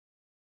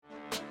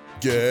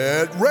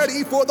Get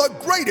ready for the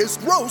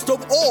greatest roast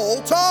of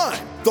all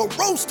time, the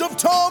Roast of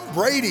Tom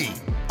Brady,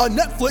 a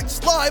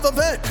Netflix live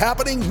event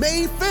happening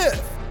May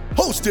 5th.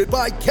 Hosted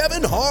by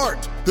Kevin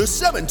Hart, the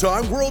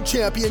 7-time world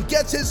champion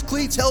gets his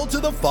cleats held to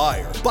the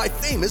fire by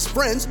famous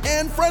friends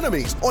and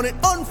frenemies on an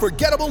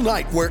unforgettable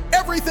night where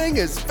everything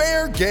is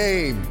fair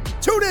game.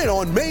 Tune in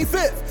on May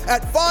 5th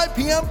at 5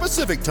 p.m.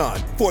 Pacific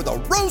time for the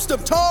Roast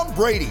of Tom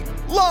Brady,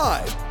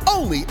 live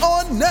only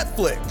on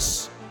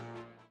Netflix.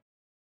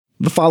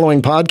 The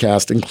following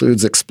podcast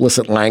includes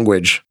explicit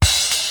language.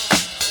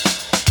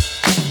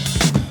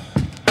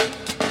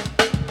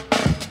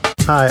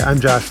 Hi, I'm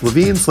Josh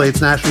Levine, Slate's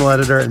national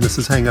editor, and this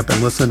is Hang Up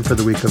and Listen for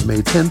the week of May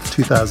 10th,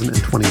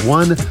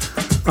 2021.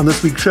 On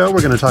this week's show, we're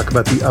going to talk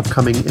about the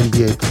upcoming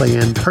NBA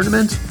play-in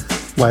tournament,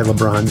 why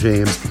LeBron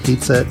James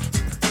hates it,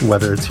 and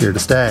whether it's here to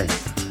stay.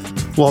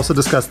 We'll also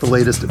discuss the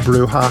latest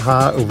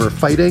brouhaha over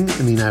fighting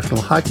in the National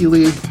Hockey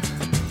League,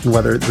 and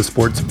whether the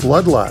sport's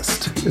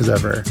bloodlust is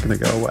ever going to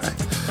go away.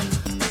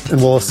 And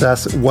we'll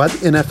assess what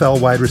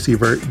NFL wide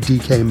receiver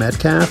DK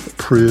Metcalf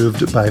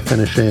proved by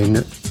finishing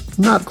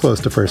not close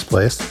to first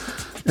place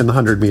in the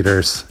 100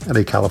 meters at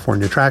a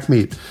California track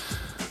meet.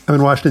 I'm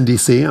in Washington,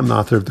 D.C. I'm the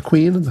author of The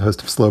Queen and the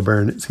host of Slow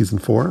Burn Season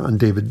 4 on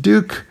David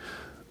Duke.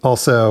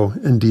 Also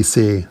in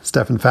D.C.,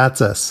 Stefan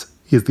Fatsis.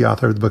 He's the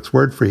author of the books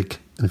Word Freak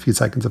and A Few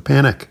Seconds of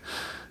Panic.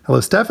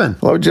 Hello, Stefan.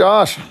 Hello,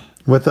 Josh.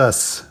 With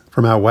us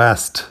from out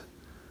west,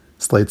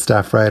 Slate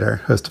staff writer,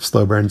 host of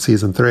Slow Burn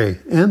Season 3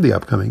 and the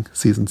upcoming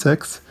Season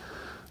 6,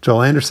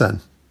 Joel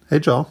Anderson. Hey,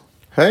 Joel.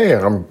 Hey,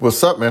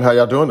 what's up, man? How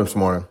y'all doing this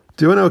morning?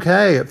 Doing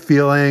okay.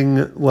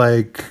 Feeling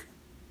like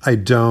I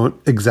don't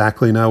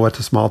exactly know what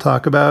to small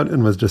talk about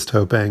and was just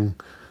hoping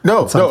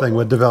something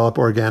would develop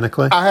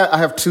organically. I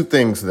have two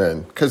things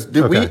then. Because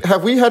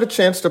have we had a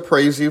chance to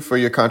praise you for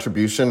your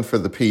contribution for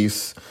the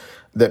piece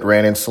that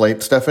ran in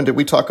Slate? Stefan, did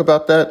we talk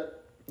about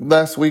that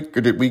last week?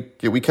 Or did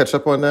we catch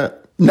up on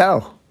that?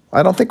 No,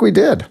 I don't think we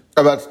did.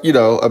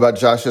 About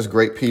Josh's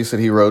great piece that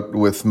he wrote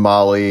with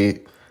Molly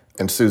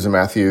and Susan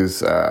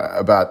Matthews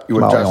about Josh,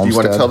 do you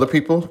want to tell the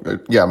people?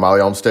 Yeah,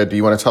 Molly Olmstead. Do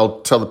you want to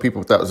tell the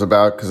people what that was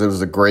about? Because it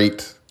was a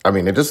great. I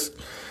mean, it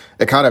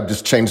kind of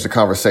just changed the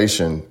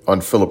conversation on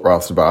Philip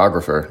Roth's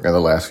biographer in the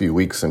last few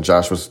weeks, and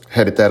Josh was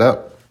headed that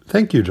up.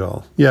 Thank you,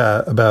 Joel.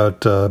 Yeah,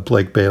 about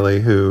Blake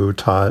Bailey, who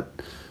taught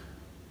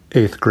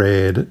 8th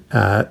grade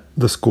at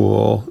the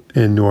school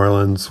in New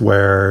Orleans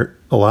where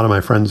a lot of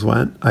my friends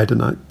went. I did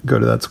not go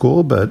to that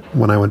school, but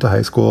when I went to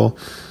high school,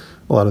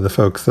 a lot of the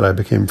folks that I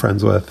became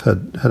friends with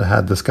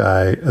had this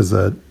guy as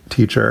a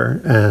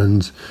teacher,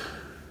 and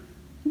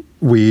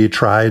we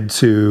tried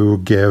to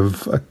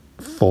give a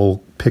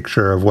full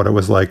picture of what it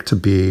was like to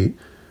be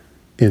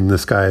in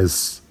this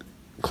guy's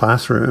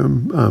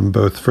classroom,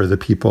 both for the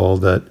people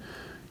that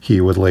he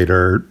would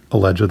later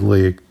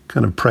allegedly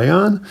kind of prey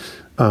on,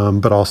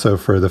 but also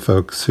for the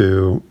folks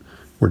who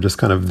were just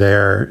kind of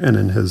there and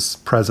in his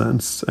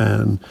presence.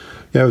 And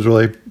yeah, I was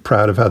really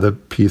proud of how the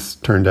piece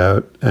turned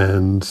out,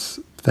 and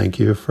thank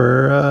you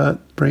for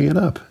bringing it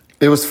up.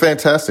 It was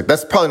fantastic.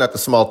 That's probably not the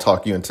small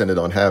talk you intended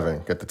on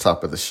having at the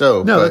top of the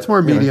show. No, that's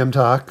more medium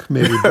talk,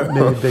 maybe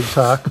big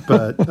talk,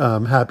 but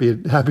happy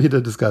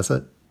to discuss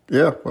it.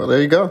 Yeah, well,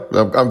 there you go.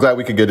 I'm glad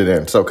we could get it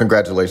in. So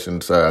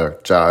congratulations,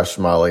 Josh,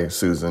 Molly,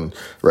 Susan,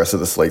 rest of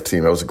the Slate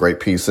team. That was a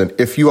great piece. And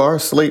if you are a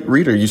Slate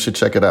reader, you should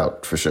check it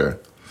out for sure.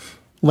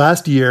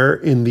 Last year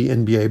in the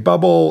NBA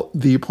bubble,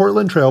 the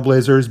Portland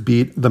Trailblazers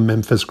beat the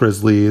Memphis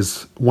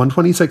Grizzlies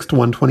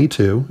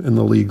 126-122 in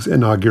the league's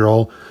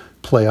inaugural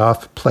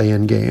playoff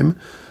play-in game.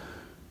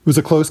 It was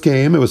a close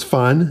game. It was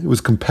fun. It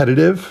was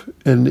competitive,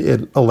 and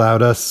it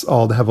allowed us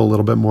all to have a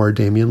little bit more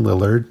Damian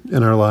Lillard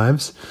in our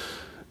lives.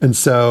 And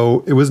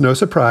so it was no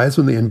surprise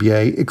when the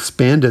NBA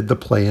expanded the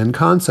play-in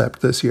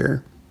concept this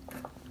year.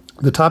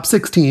 The top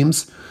 6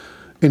 teams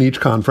in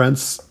each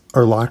conference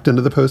are locked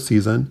into the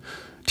postseason.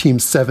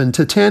 Teams 7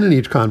 to 10 in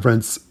each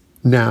conference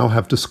now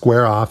have to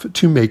square off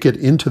to make it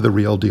into the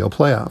real deal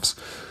playoffs.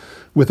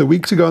 With a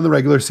week to go in the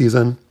regular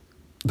season,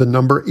 the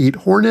number 8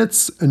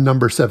 Hornets and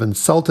number 7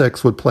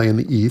 Celtics would play in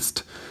the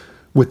East,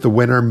 with the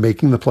winner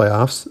making the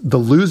playoffs, the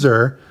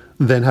loser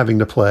then having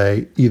to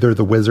play either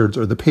the Wizards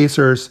or the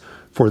Pacers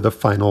for the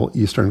final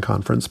Eastern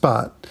Conference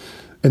spot.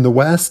 In the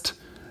West,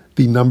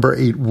 the number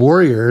 8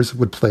 Warriors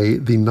would play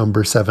the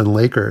number 7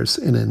 Lakers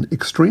in an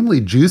extremely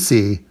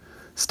juicy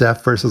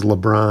Steph versus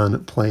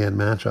LeBron play-in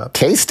matchup.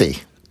 Tasty.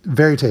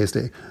 Very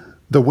tasty.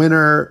 The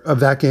winner of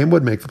that game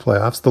would make the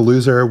playoffs. The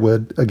loser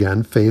would,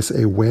 again, face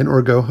a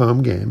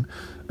win-or-go-home game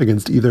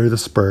against either the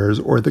Spurs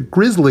or the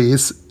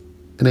Grizzlies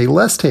in a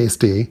less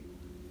tasty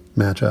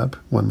matchup,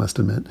 one must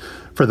admit,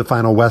 for the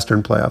final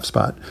Western playoff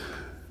spot.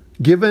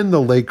 Given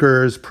the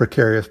Lakers'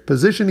 precarious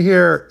position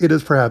here, it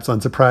is perhaps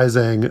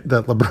unsurprising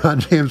that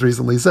LeBron James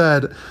recently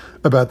said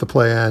about the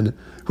play-in,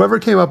 whoever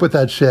came up with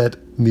that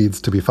shit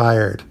needs to be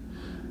fired.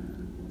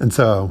 And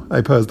so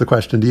I pose the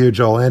question to you,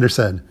 Joel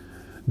Anderson.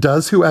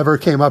 Does whoever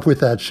came up with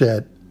that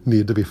shit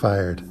need to be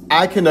fired?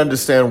 I can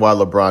understand why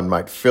LeBron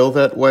might feel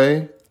that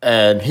way.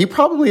 And he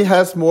probably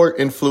has more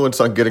influence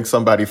on getting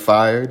somebody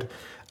fired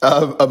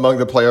among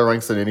the player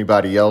ranks than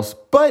anybody else.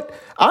 But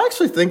I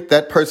actually think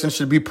that person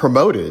should be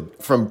promoted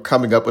from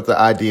coming up with the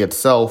idea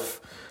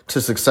itself to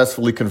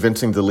successfully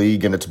convincing the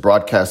league and its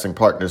broadcasting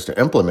partners to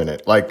implement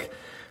it. Like,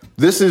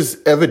 this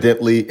is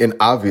evidently and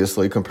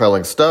obviously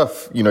compelling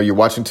stuff. You know, you're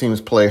watching teams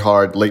play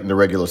hard late in the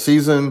regular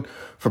season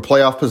for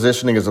playoff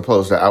positioning as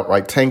opposed to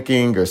outright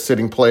tanking or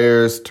sitting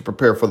players to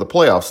prepare for the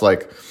playoffs.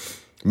 Like,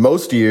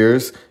 most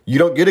years, you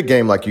don't get a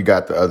game like you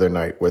got the other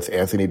night with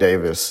Anthony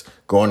Davis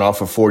going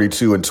off of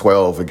 42 and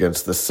 12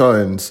 against the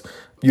Suns.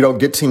 You don't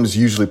get teams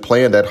usually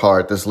playing that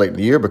hard this late in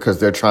the year because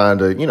they're trying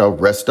to, you know,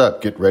 rest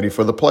up, get ready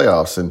for the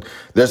playoffs. And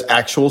there's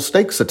actual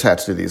stakes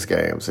attached to these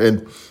games.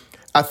 And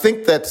I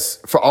think that's,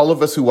 for all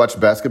of us who watch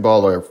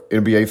basketball or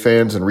NBA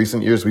fans in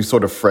recent years, we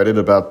sort of fretted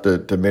about the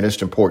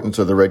diminished importance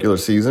of the regular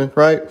season,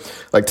 right?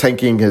 Like,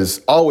 tanking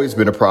has always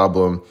been a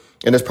problem.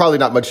 And there's probably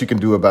not much you can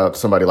do about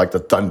somebody like the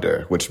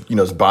Thunder, which, you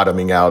know, is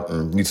bottoming out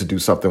and needs to do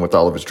something with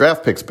all of its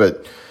draft picks.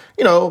 But,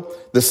 you know,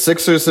 the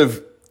Sixers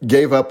have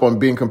gave up on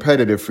being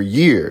competitive for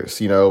years.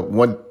 You know,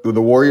 when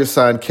the Warriors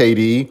signed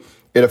KD,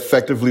 it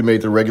effectively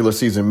made the regular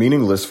season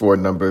meaningless for a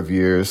number of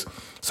years.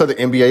 So the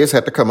NBA has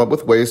had to come up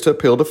with ways to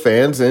appeal to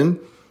fans, and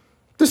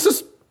this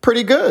is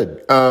pretty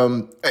good.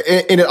 And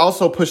it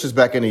also pushes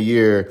back in a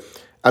year.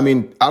 I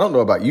mean, I don't know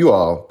about you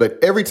all, but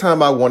every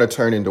time I want to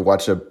turn in to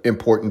watch an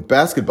important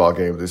basketball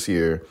game this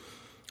year,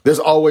 there's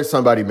always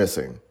somebody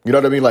missing. You know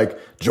what I mean? Like,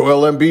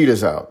 Joel Embiid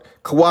is out.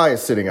 Kawhi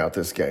is sitting out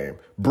this game.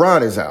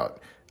 Bron is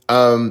out.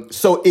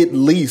 So at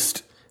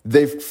least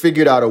they've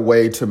figured out a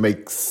way to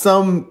make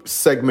some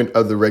segment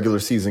of the regular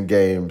season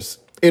games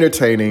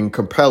entertaining,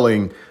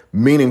 compelling,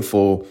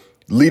 meaningful,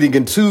 leading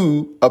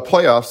into a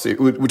playoffs,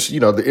 which, you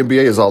know, the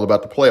NBA is all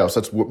about the playoffs.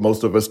 That's what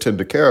most of us tend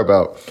to care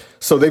about.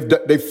 So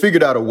they've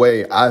figured out a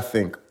way, I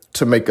think,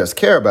 to make us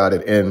care about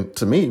it. And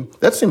to me,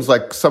 that seems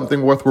like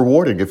something worth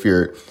rewarding if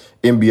you're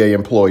NBA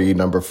employee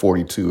number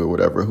 42 or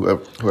whatever,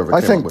 whoever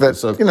I came think up with that, it.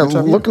 So, you know,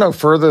 look no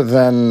further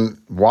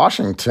than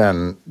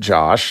Washington,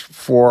 Josh,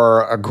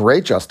 for a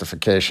great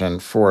justification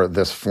for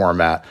this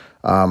format.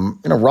 You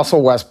know,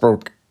 Russell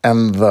Westbrook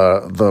and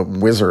the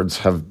Wizards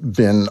have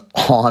been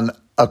on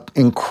an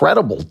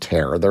incredible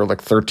tear. They're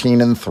like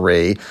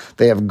 13-3.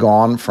 They have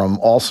gone from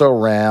also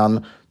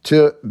ran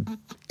to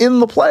in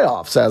the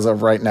playoffs as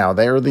of right now.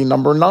 They are the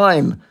number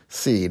 9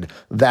 seed.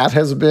 That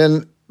has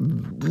been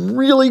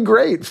really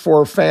great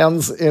for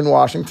fans in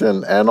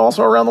Washington and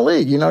also around the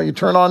league. You know, you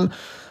turn on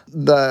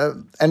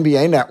the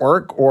NBA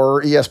Network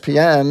or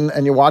ESPN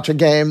and you watch a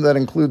game that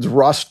includes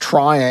Russ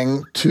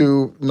trying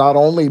to not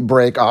only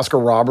break Oscar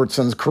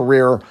Robertson's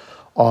career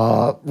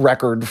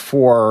record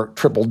for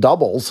triple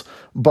doubles,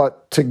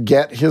 but to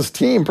get his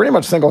team pretty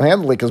much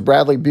single-handedly, because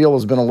Bradley Beal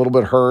has been a little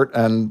bit hurt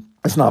and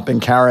has not been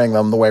carrying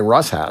them the way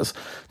Russ has,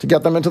 to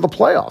get them into the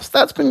playoffs.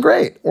 That's been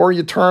great. Or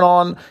you turn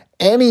on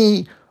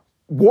any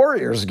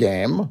Warriors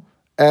game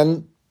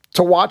and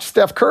to watch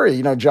Steph Curry.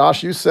 You know,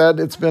 Josh, you said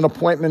it's been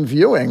appointment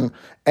viewing,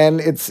 and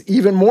it's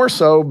even more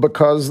so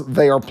because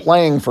they are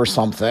playing for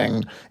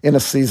something in a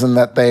season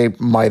that they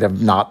might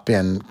have not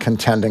been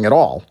contending at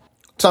all.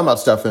 Talking about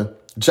Stephen.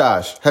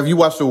 Josh, have you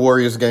watched the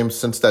Warriors game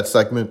since that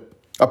segment?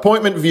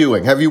 Appointment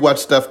viewing. Have you watched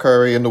Steph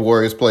Curry and the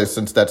Warriors play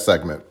since that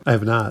segment? I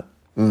have not.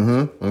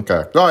 Mm-hmm.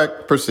 Okay. All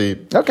right.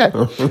 Proceed. Okay.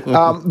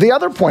 The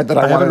other point that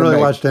I haven't really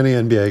make, watched any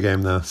NBA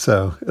game though,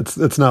 so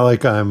it's not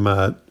like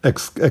I'm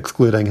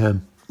excluding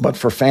him. But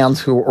for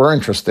fans who are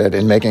interested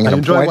in making an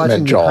appointment, I enjoy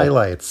watching Joel, the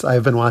highlights.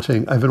 I've been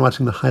watching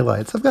the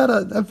highlights. I've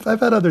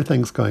had other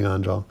things going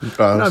on, Joel.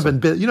 I've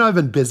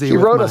been busy. He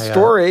wrote a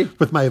story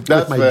with my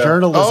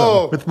journalism.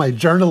 Oh. With my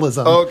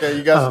journalism. Okay,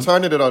 you guys are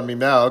turning it on me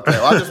now. Okay,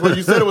 when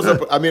you said it was,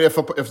 if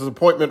it's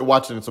appointment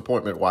watching, it's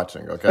appointment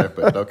watching. Okay,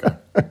 but okay.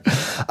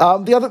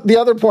 The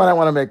other point I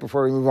want to make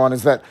before we move on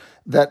is that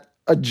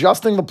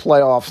adjusting the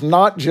playoffs,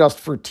 not just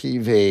for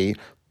TV,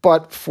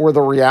 but for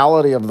the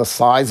reality of the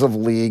size of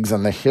leagues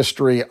and the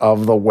history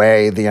of the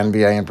way the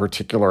NBA in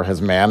particular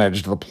has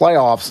managed the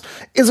playoffs,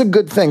 is a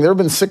good thing. There have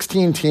been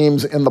 16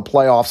 teams in the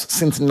playoffs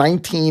since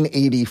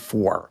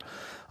 1984.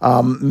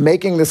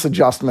 Making this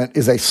adjustment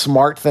is a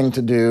smart thing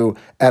to do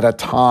at a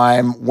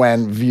time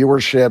when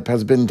viewership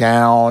has been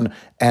down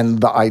and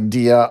the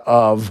idea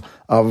of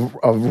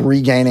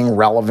regaining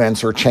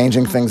relevance or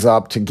changing things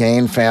up to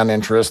gain fan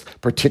interest,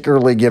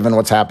 particularly given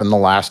what's happened the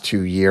last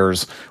 2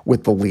 years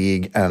with the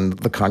league and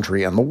the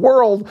country and the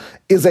world,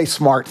 is a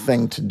smart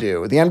thing to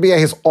do. The NBA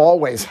has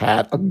always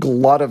had a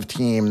glut of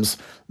teams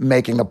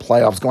making the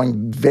playoffs,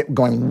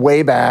 going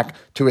way back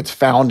to its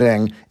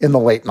founding in the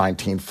late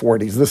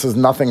 1940s. This is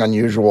nothing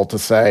unusual to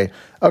say,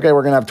 okay,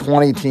 we're going to have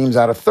 20 teams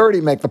out of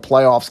 30 make the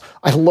playoffs.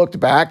 I looked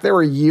back. There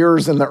were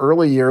years in the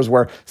early years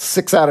where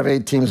 6 out of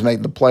 8 teams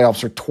made the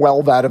playoffs, or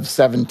 12 out of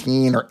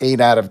 17, or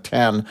 8 out of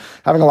 10.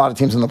 Having a lot of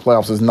teams in the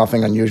playoffs is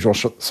nothing unusual,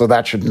 so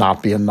that should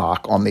not be a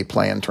knock on the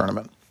play-in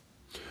tournament.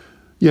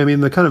 Yeah, I mean,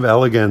 the kind of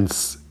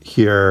elegance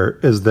here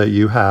is that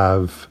you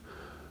have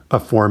a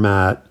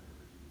format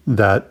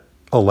that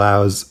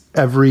allows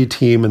every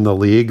team in the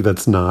league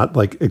that's not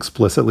like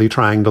explicitly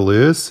trying to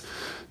lose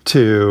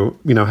to,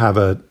 you know, have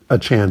a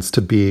chance to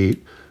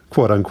beat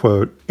quote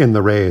unquote, in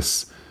the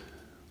race,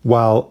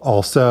 while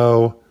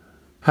also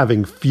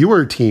having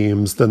fewer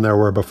teams than there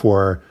were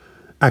before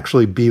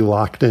actually be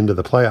locked into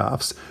the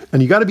playoffs.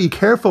 And you got to be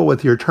careful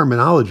with your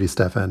terminology,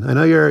 Stefan. I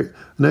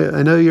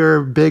know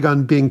you're big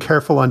on being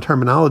careful on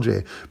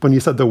terminology. When you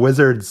said the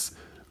Wizards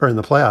are in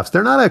the playoffs,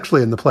 they're not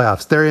actually in the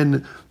playoffs. They're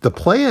in the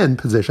play-in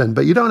position,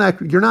 but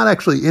you're not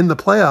actually in the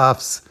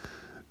playoffs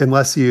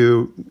unless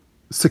you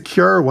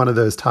secure one of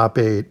those top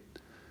 8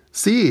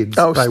 seeds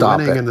by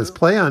winning in this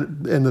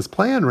play-in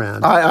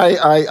round.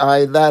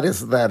 I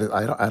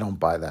don't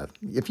buy that.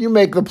 If you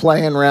make the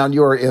play-in round,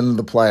 you're in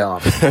the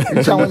playoffs.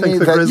 You're telling me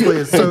that did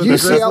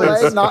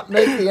UCLA not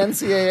make the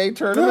NCAA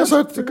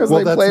tournament because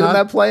they played in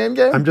that play-in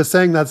game? I'm just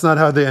saying that's not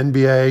how the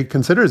NBA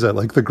considers it.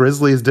 Like the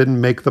Grizzlies didn't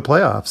make the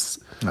playoffs.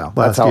 No,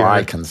 that's how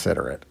I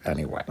consider it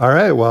anyway. All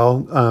right,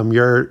 well,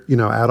 you're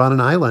out on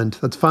an island.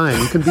 That's fine.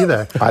 You can be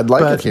there. I'd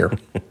like it here.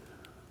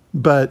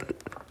 But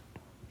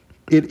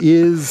it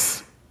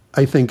is,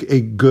 I think,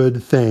 a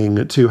good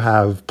thing to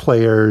have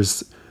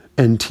players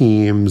and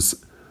teams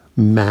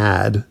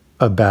mad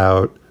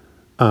about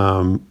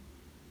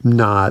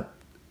not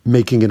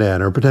making it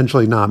in, or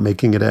potentially not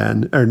making it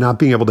in, or not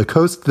being able to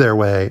coast their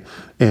way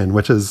in,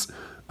 which is,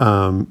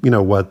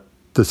 what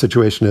the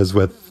situation is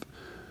with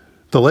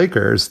the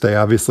Lakers. They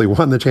obviously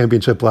won the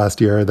championship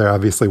last year. They're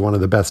obviously one of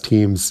the best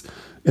teams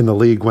in the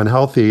league when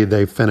healthy.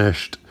 They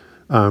finished,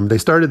 they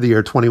started the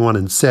year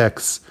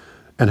 21-6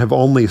 and have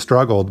only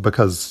struggled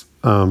because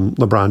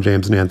LeBron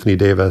James and Anthony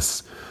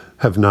Davis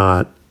have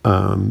not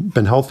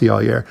been healthy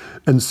all year.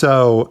 And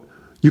so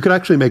you could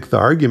actually make the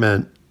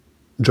argument,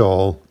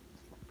 Joel,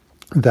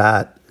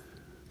 that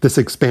this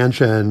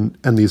expansion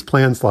and these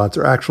plan slots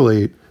are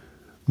actually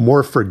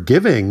more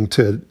forgiving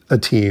to a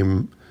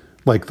team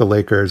like the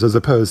Lakers as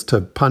opposed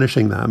to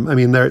punishing them. I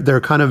mean, they're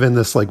kind of in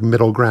this like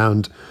middle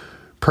ground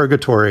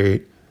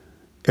purgatory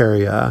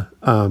area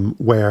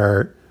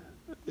where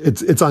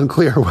it's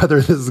unclear whether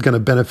this is going to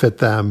benefit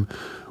them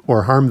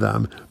or harm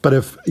them. But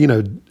if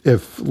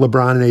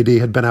LeBron and AD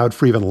had been out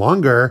for even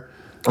longer,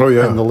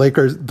 and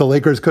the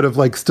Lakers could have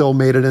like still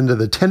made it into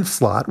the 10th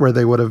slot where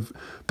they would have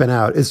been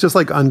out. It's just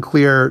like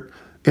unclear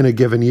in a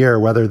given year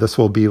whether this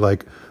will be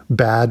like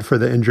bad for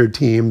the injured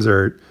teams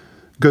or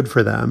good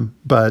for them.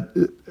 But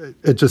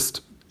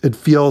it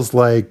feels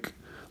like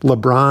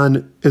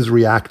LeBron is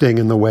reacting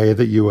in the way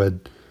that you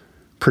would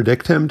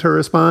predict him to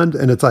respond.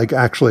 And it's like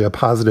actually a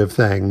positive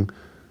thing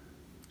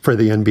for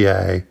the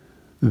NBA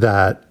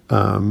that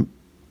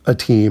a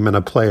team and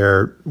a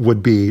player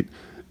would be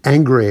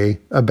angry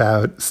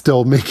about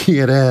still making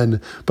it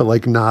in, but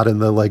like not in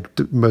the like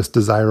most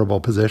desirable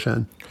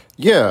position.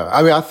 Yeah.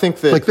 I mean, I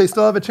think that like they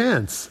still have a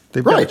chance.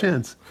 They've got a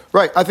chance.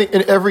 Right. I think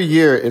in every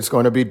year it's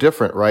going to be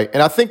different, right?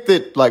 And I think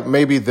that like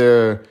maybe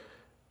there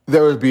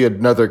would be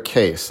another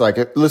case. Like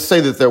let's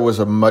say that there was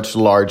a much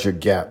larger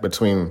gap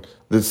between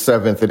the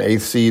 7th and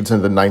 8th seeds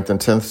and the 9th and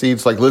 10th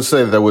seeds. Like let's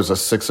say there was a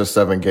 6 or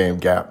 7 game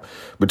gap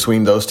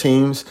between those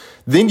teams.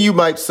 Then you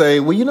might say,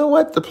 well, you know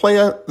what? The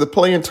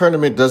play-in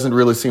tournament doesn't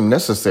really seem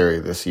necessary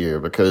this year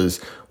because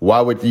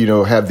why would,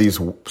 have these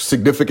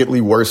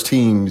significantly worse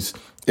teams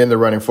in the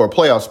running for a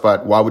playoff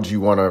spot? Why would you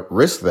want to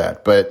risk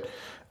that? But,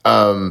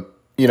 this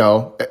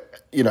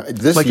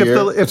like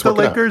year, if the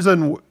Lakers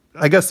and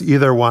I guess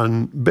either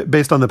one,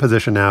 based on the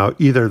position now,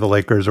 either the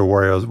Lakers or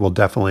Warriors will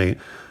definitely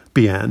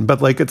be in.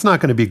 But like, it's not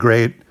going to be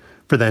great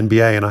for the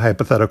NBA in a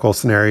hypothetical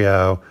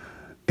scenario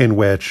in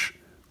which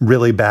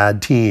really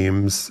bad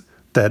teams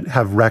that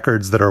have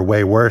records that are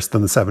way worse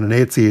than the 7 and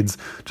 8 seeds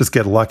just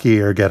get lucky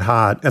or get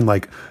hot and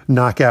like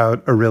knock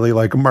out a really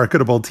like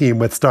marketable team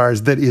with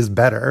stars that is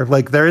better.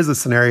 Like there is a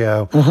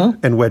scenario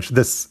in which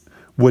this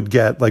would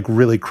get like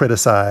really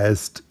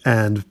criticized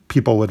and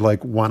people would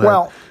like want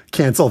to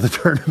cancel the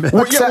tournament.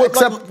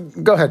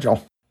 Go ahead,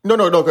 Joel. No.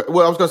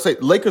 Well, I was going to say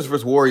Lakers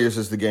versus Warriors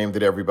is the game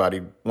that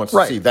everybody wants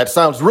to see. That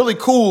sounds really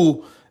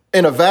cool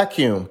in a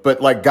vacuum,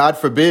 but like, God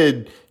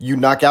forbid you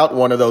knock out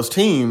one of those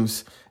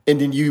teams and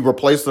then you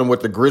replace them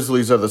with the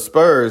Grizzlies or the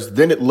Spurs,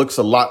 then it looks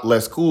a lot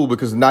less cool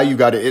because now you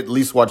got to at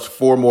least watch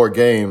 4 more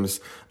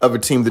games of a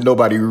team that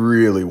nobody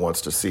really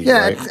wants to see.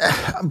 Yeah, right?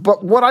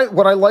 But what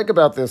I like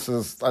about this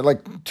is I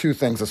like 2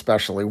 things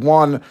especially.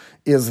 One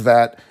is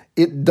that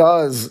it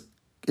does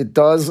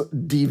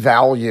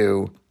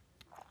devalue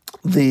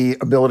the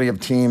ability of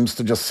teams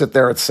to just sit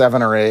there at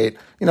 7 or 8.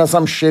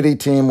 Some shitty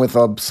team with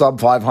a sub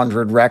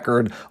 500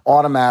 record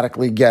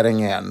automatically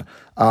getting in.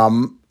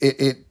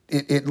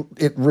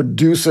 It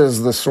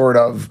reduces the sort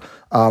of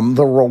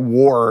the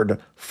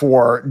reward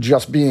for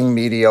just being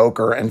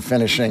mediocre and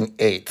finishing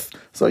 8th.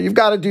 So you've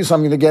got to do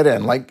something to get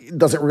in. Like,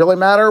 does it really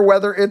matter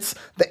whether it's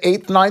the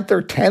 8th, 9th,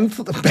 or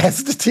 10th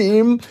best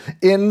team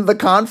in the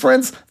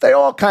conference? They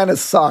all kind of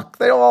suck.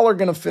 They all are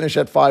going to finish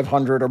at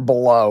 500 or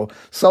below.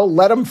 So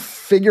let them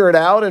figure it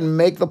out and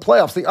make the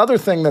playoffs. The other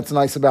thing that's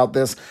nice about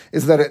this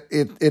is that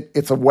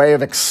it's a way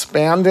of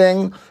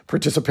expanding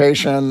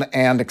participation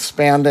and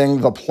expanding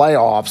the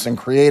playoffs and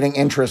creating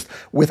interest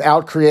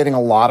without creating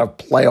a lot of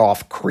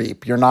playoff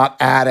creep. You're not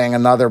adding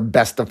another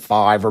best of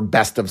 5 or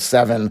best of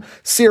 7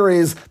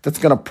 series that's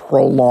going to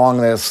prolong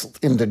this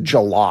into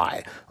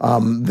July.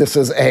 This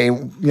is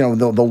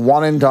the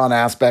one and done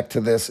aspect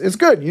to this is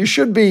good. You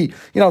should be,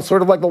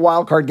 sort of like the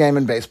wild card game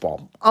in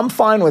baseball. I'm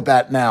fine with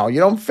that now. You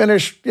don't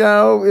finish,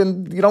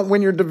 and you don't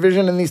win your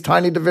division in these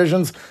tiny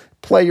divisions.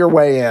 Play your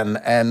way in,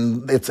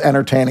 and it's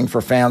entertaining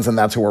for fans, and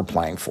that's who we're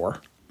playing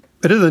for.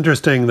 It is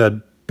interesting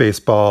that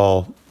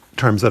baseball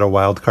terms it a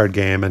wild card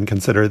game and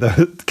considers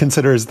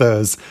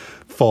those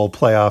full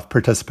playoff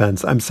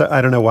participants.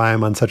 I don't know why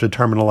I'm on such a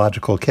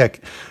terminological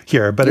kick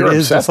here, but it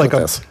is just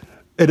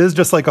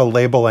like a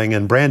labeling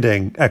and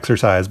branding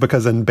exercise,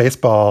 because in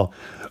baseball,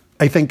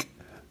 I think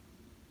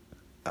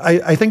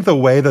the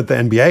way that the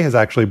NBA has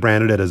actually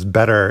branded it is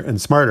better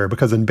and smarter,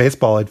 because in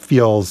baseball it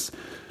feels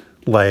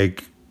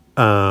like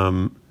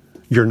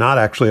you're not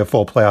actually a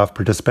full playoff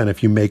participant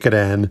if you make it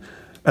in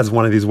as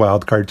one of these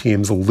wild card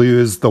teams,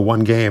 lose the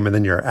one game, and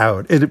then you're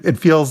out. It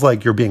feels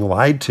like you're being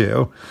lied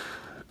to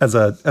as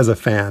a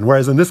fan.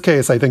 Whereas in this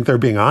case, I think they're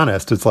being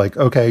honest. It's like,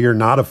 okay, you're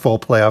not a full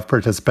playoff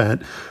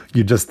participant.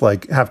 You just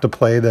like have to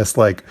play this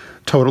like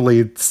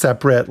totally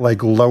separate,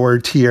 like lower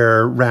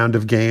tier round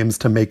of games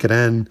to make it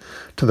in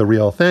to the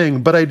real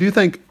thing. But I do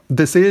think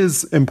this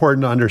is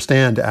important to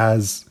understand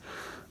as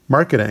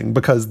marketing,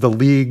 because the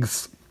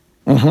leagues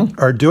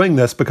are doing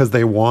this because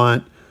they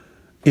want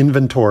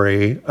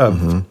inventory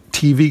of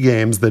TV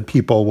games that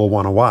people will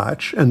want to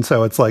watch. And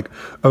so it's like,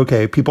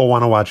 okay, people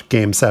want to watch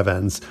game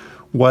sevens.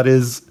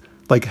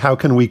 How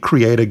can we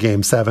create a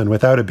game 7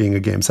 without it being a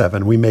game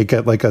 7? We make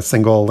it like a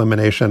single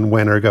elimination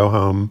win or go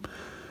home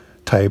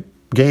type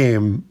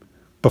game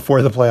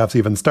before the playoffs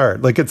even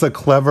start. Like, it's a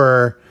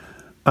clever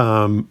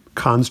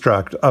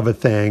construct of a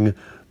thing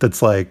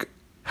that's like,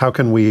 how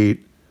can we,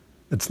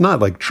 it's not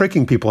like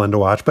tricking people into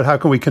watch, but how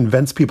can we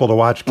convince people to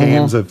watch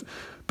games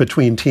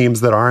between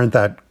teams that aren't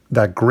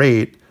that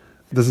great?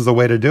 This is a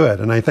way to do it.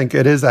 And I think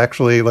it is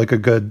actually like a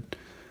good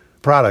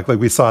product. Like,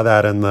 we saw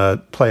that in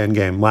the play-in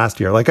game last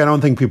year. Like, I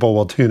don't think people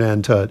will tune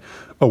in to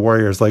a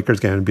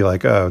Warriors-Lakers game and be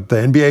like, oh, the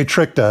NBA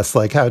tricked us.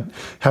 Like,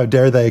 how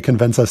dare they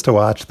convince us to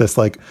watch this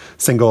like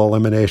single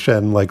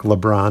elimination, like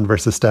LeBron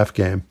versus Steph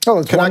game? Oh,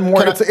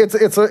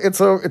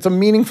 it's a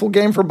meaningful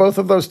game for both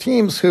of those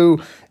teams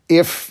who,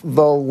 if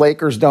the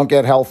Lakers don't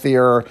get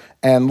healthier,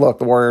 and look,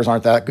 the Warriors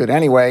aren't that good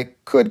anyway,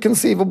 could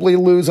conceivably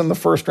lose in the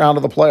first round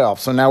of the playoffs.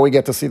 So now we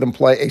get to see them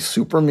play a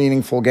super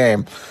meaningful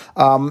game.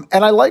 And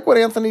I like what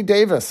Anthony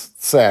Davis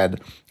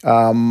said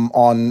after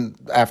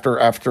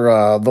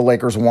the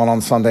Lakers won on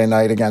Sunday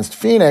night against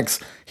Phoenix.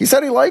 He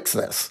said he likes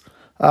this.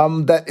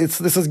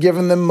 This has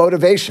given them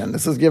motivation.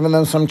 This has given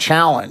them some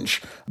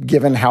challenge,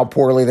 given how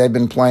poorly they've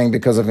been playing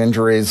because of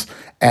injuries,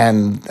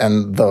 and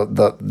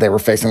they were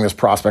facing this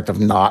prospect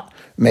of not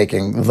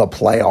making the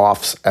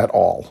playoffs at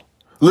all.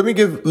 Let me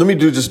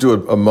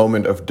do a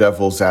moment of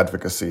devil's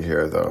advocacy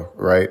here, though,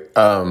 right?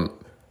 The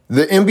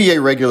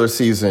NBA regular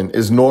season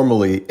is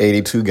normally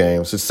 82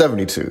 games. It's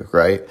 72,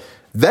 right?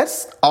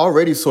 That's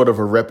already sort of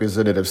a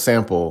representative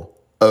sample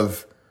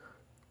of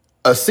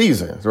a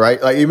season,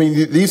 right? Like, I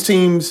mean, these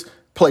teams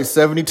play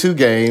 72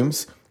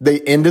 games. They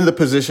end in the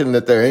position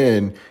that they're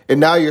in. And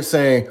now you're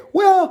saying,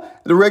 well,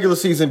 the regular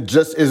season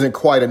just isn't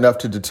quite enough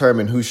to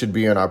determine who should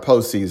be in our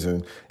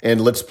postseason. And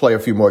let's play a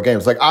few more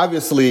games. Like,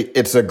 obviously,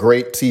 it's a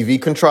great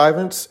TV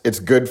contrivance. It's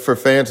good for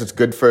fans. It's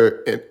good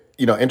for,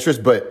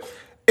 interest. But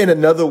in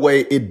another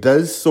way, it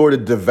does sort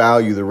of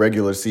devalue the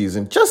regular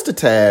season just a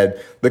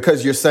tad,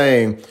 because you're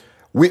saying,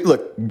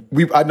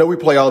 I know we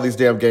play all these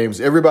damn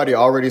games. Everybody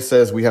already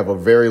says we have a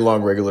very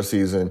long regular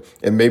season,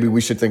 and maybe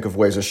we should think of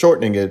ways of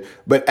shortening it.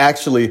 But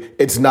actually,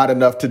 it's not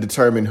enough to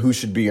determine who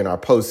should be in our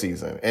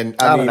postseason. And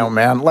I don't know,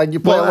 man. Like, you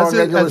play a long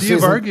regular season.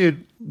 You've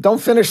argued,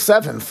 don't finish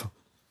 7th.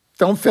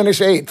 Don't finish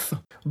 8th.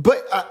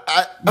 But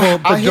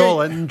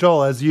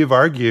Joel, as you've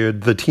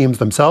argued, the teams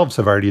themselves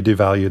have already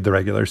devalued the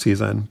regular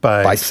season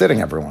by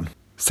sitting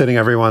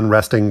everyone,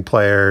 resting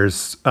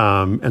players,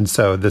 and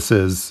so this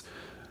is.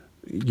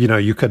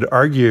 You could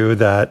argue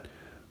that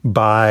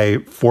by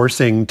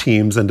forcing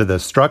teams into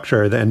this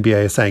structure, the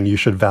NBA is saying you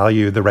should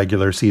value the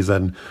regular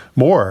season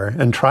more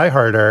and try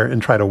harder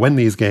and try to win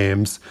these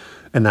games.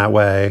 And that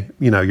way,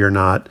 you're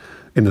not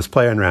in this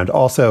play-in round.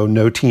 Also,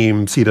 no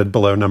team seated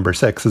below number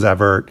 6 has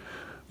ever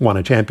won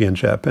a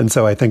championship. And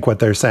so I think what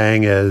they're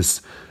saying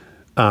is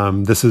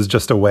this is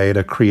just a way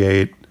to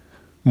create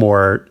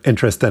more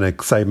interest and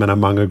excitement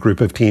among a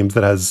group of teams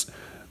that has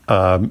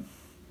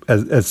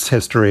as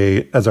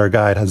history, as our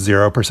guide, has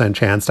 0%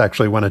 chance to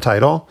actually win a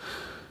title.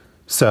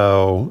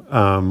 So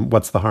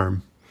what's the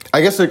harm?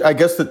 I guess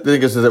the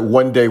thing is that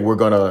one day we're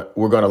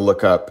gonna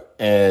look up,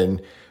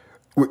 and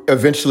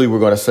eventually we're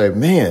gonna say,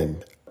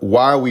 man,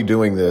 why are we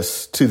doing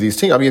this to these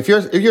teams? I mean, if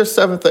you're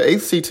 7th or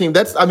 8th seed team,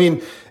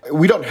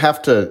 we don't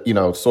have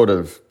to, sort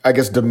of, I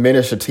guess,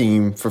 diminish a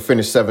team for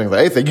finish 7th or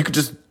 8th. You could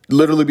just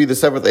literally be the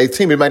 7th, 8th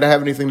team. It might not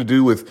have anything to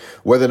do with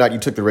whether or not you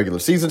took the regular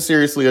season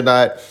seriously or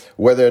not,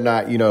 whether or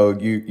not,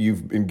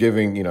 you've been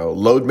giving,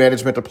 load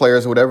management to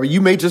players or whatever.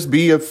 You may just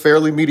be a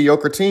fairly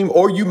mediocre team,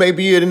 or you may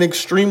be in an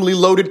extremely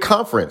loaded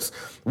conference.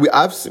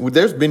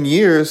 There's been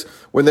years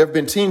when there have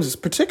been teams,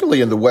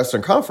 particularly in the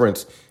Western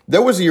Conference.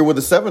 There was a year where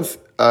the seventh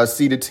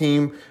seeded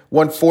team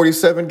won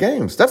 47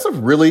 games. That's a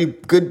really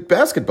good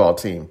basketball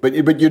team, but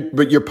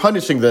you're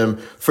punishing them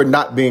for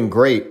not being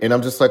great. And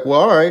I'm just like,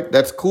 well, all right,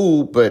 that's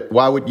cool, but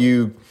why would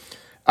you?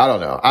 I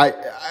don't know.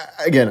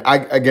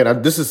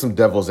 This is some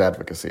devil's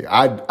advocacy.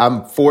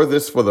 I'm for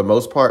this for the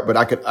most part, but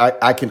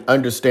I can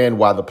understand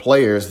why the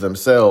players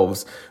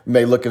themselves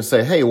may look and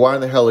say, hey, why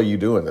in the hell are you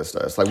doing this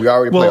to us? Like, we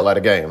already play a lot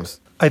of games.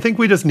 I think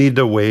we just need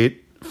to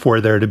wait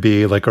for there to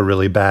be like a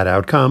really bad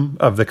outcome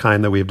of the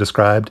kind that we've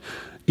described.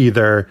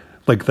 Either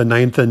like the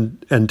 9th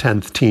and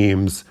 10th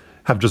teams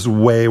have just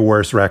way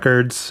worse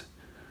records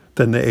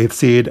than the 8th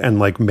seed and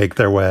like make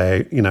their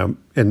way, into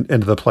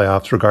the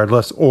playoffs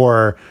regardless,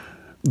 or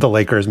the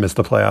Lakers missed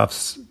the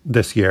playoffs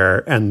this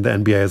year and the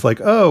NBA is like,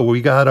 oh,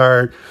 we got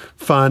our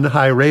fun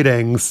high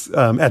ratings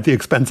at the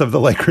expense of the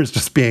Lakers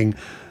just being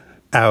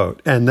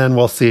out. And then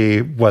we'll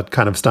see what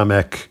kind of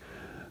stomach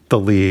the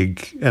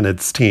league and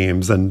its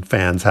teams and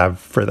fans have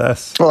for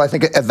this. Well, I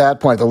think at that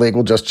point, the league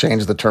will just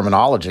change the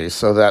terminology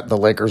so that the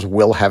Lakers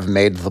will have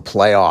made the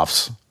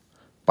playoffs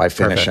by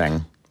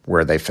finishing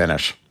where they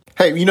finish.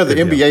 Hey, the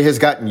NBA has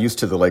gotten used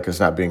to the Lakers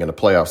not being in the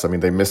playoffs. I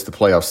mean, they missed the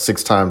playoffs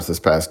 6 times this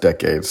past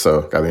decade.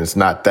 So, I mean, it's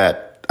not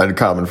that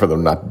uncommon for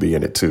them not to be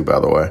in it too, by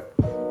the way.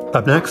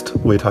 Up next,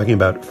 we're talking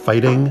about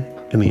fighting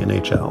in the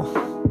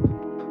NHL.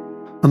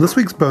 On this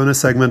week's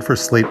bonus segment for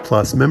Slate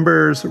Plus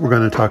members, we're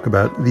going to talk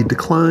about the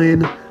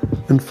decline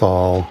and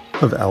fall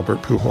of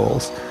Albert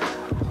Pujols.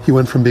 He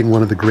went from being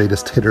one of the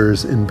greatest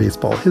hitters in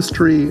baseball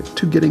history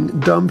to getting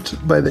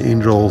dumped by the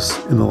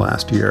Angels in the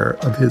last year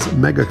of his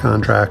mega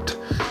contract.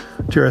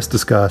 To hear us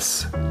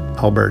discuss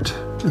Albert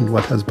and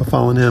what has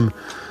befallen him,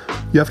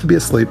 you have to be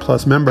a Slate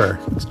Plus member.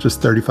 It's just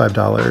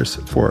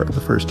 $35 for the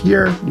first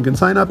year. You can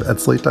sign up at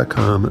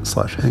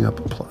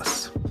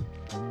slate.com/hangupplus.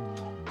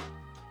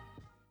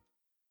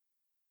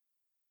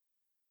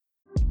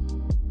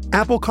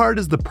 Apple Card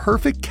is the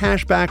perfect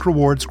cashback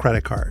rewards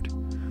credit card.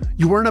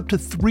 You earn up to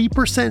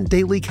 3%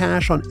 daily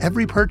cash on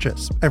every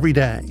purchase, every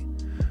day.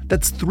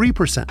 That's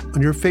 3%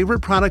 on your favorite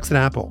products at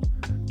Apple,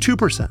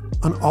 2%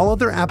 on all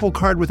other Apple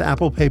Card with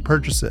Apple Pay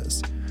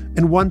purchases,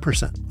 and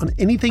 1% on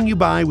anything you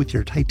buy with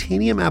your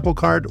titanium Apple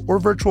Card or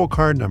virtual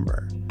card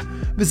number.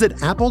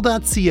 Visit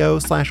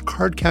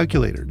apple.co/card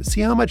calculator to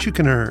see how much you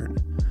can earn.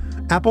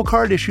 Apple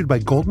Card issued by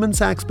Goldman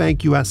Sachs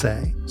Bank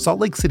USA,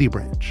 Salt Lake City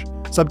branch,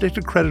 subject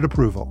to credit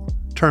approval.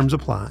 Terms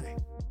apply.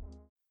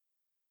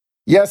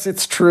 Yes,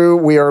 it's true.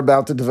 We are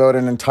about to devote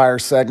an entire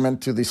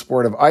segment to the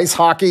sport of ice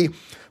hockey.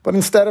 But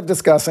instead of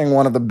discussing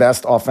one of the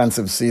best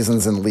offensive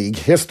seasons in league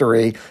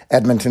history,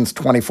 Edmonton's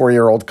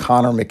 24-year-old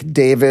Connor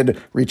McDavid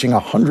reaching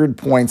 100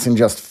 points in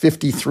just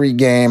 53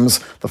 games,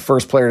 the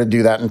first player to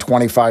do that in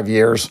 25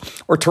 years,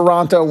 or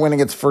Toronto winning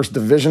its first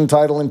division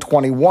title in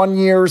 21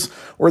 years,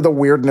 or the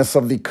weirdness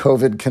of the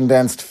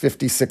COVID-condensed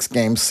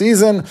 56-game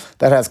season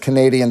that has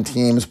Canadian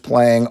teams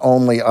playing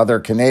only other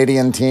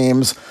Canadian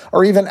teams,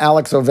 or even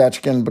Alex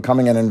Ovechkin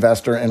becoming an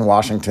investor in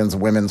Washington's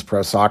women's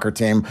pro soccer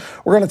team.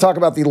 We're going to talk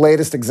about the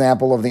latest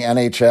example of the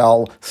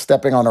NHL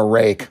stepping on a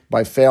rake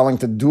by failing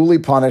to duly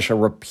punish a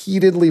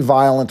repeatedly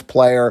violent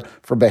player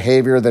for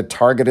behavior that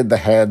targeted the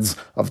heads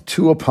of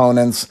 2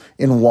 opponents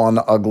in one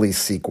ugly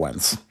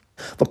sequence.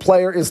 The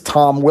player is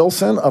Tom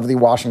Wilson of the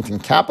Washington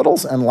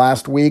Capitals, and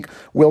last week,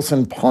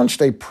 Wilson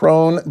punched a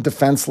prone,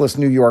 defenseless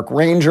New York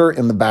Ranger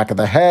in the back of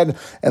the head,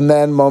 and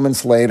then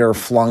moments later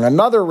flung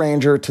another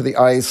Ranger to the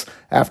ice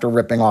after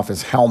ripping off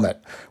his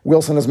helmet.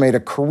 Wilson has made a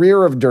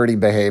career of dirty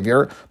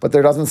behavior, but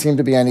there doesn't seem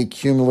to be any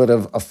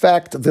cumulative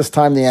effect. This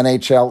time, the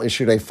NHL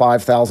issued a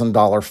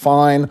 $5,000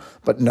 fine,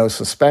 but no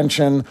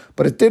suspension.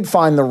 But it did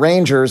fine the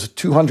Rangers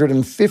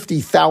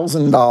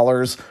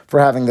 $250,000 for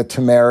having the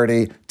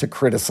temerity to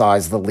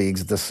criticize the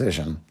league's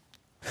decision.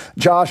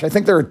 Josh, I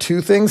think there are 2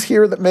 things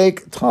here that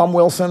make Tom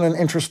Wilson an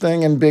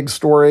interesting and big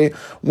story.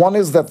 One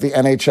is that the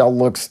NHL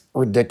looks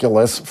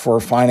ridiculous for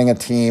finding a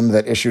team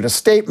that issued a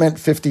statement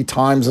 50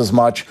 times as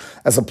much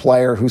as a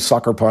player who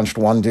sucker punched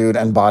one dude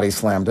and body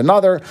slammed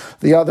another.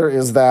 The other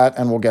is that,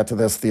 and we'll get to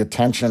this, the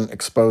attention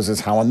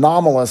exposes how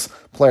anomalous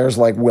players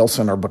like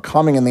Wilson are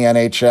becoming in the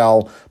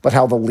NHL, but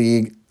how the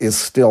league is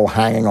still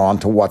hanging on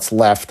to what's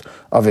left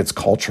of its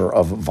culture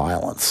of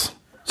violence.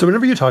 So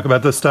whenever you talk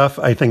about this stuff,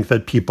 I think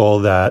that people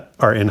that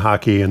are in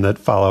hockey and that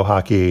follow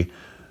hockey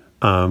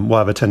will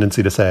have a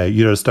tendency to say,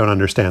 you just don't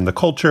understand the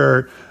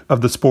culture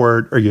of the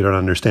sport, or you don't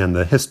understand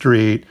the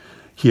history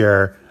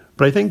here.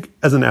 But I think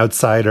as an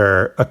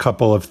outsider, a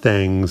couple of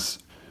things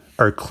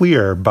are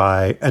clear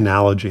by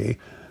analogy.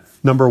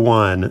 Number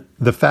one,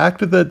 the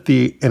fact that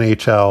the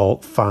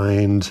NHL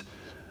fined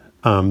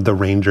the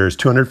Rangers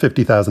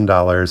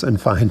 $250,000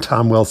 and fined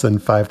Tom Wilson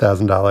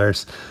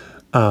 $5,000,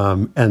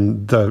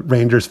 and the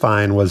Rangers'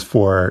 fine was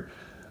for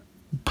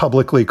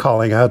publicly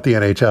calling out the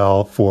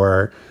NHL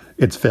for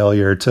its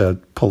failure to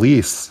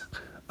police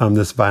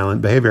this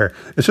violent behavior.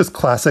 It's just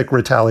classic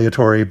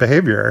retaliatory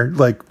behavior,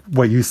 like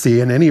what you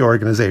see in any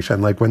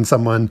organization, like when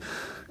someone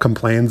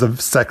complains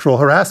of sexual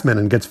harassment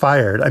and gets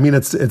fired. I mean,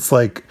 it's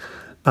like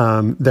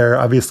There are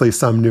obviously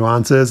some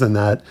nuances, and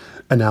that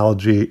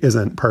analogy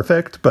isn't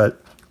perfect,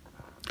 but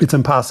it's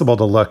impossible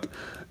to look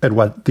at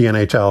what the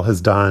NHL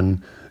has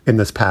done in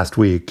this past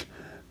week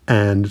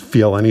and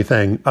feel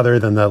anything other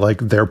than that, like,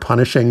 they're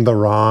punishing the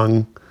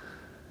wrong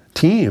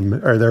team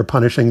or they're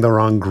punishing the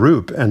wrong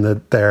group, and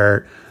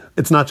that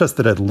it's not just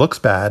that it looks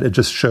bad, it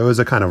just shows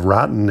a kind of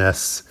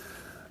rottenness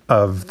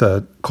of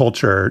the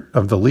culture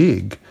of the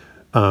league,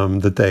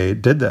 that they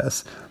did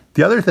this.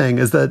 The other thing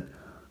is that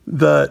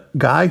the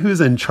guy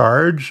who's in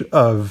charge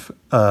of,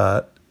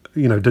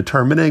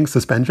 determining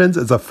suspensions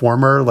is a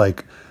former,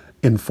 like,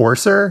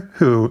 enforcer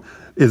who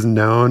is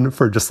known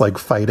for just, like,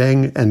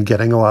 fighting and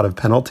getting a lot of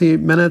penalty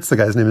minutes. The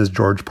guy's name is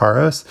George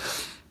Parros.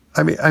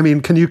 I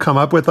mean, can you come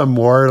up with a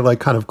more,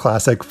 like, kind of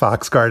classic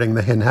fox guarding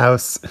the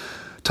henhouse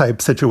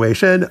type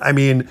situation? I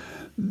mean,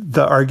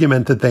 the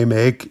argument that they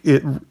make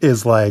it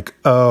is like,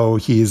 oh,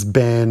 he's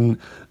been,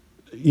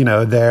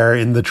 there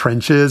in the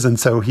trenches, and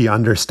so he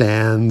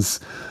understands,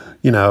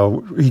 he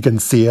can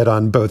see it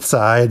on both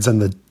sides,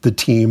 and the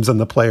teams and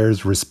the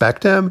players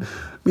respect him.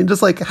 I mean,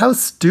 just like, how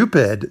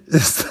stupid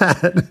is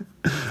that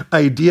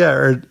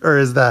idea or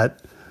is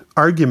that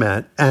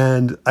argument?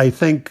 And I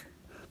think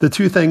the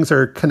two things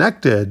are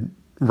connected,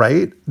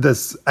 right?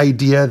 This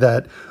idea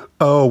that,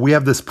 oh, we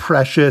have this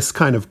precious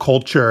kind of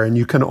culture and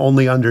you can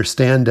only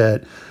understand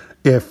it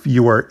if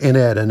you were in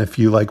it and if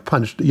you, like,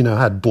 punched,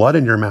 had blood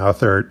in your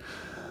mouth or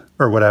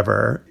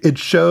whatever. It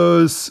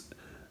shows,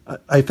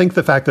 I think,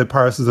 the fact that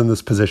Parros is in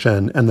this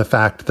position and the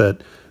fact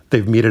that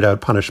they've meted out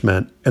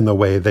punishment in the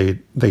way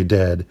they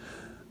did.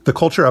 The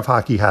culture of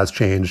hockey has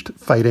changed.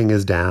 Fighting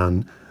is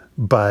down,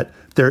 but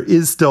there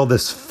is still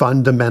this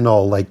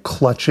fundamental, like,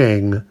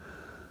 clutching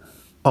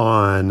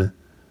on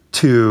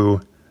to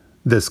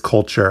this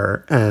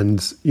culture. And,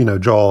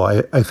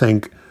 Joel, I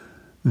think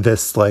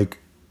this, like,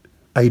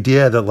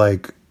 idea that,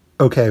 like,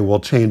 okay, we'll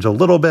change a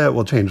little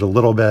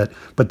bit,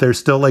 but there's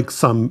still, like,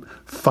 some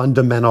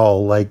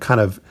fundamental, like,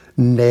 kind of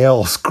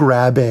nails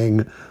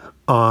grabbing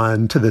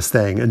on to this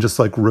thing and just,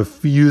 like,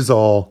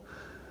 refusal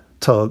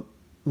to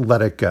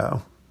let it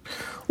go.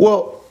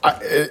 Well,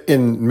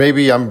 and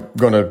maybe I'm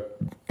going to,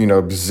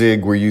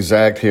 zig where you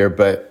zagged here,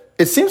 but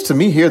it seems to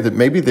me here that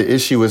maybe the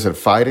issue isn't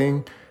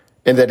fighting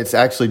and that it's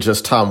actually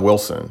just Tom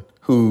Wilson,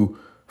 who,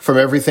 from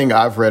everything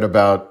I've read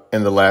about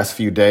in the last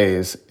few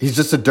days, he's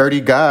just a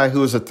dirty guy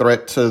who is a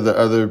threat to the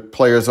other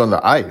players on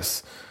the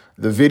ice.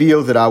 The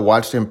video that I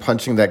watched him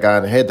punching that guy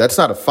in the head, that's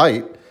not a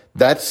fight.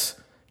 That's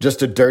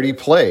just a dirty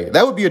play.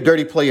 That would be a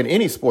dirty play in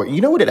any sport.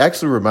 You know what it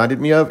actually reminded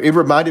me of? It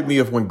reminded me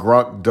of when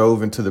Gronk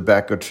dove into the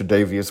back of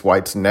Tre'Davious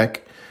White's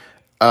neck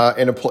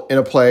in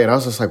a play, and I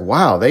was just like,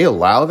 wow, they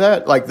allow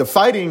that? Like, the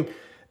fighting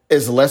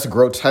is less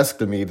grotesque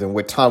to me than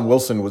what Tom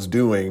Wilson was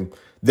doing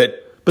that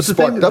But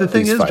the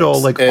thing is, Joel,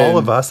 like, all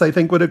of us, I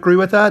think, would agree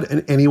with that,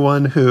 and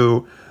anyone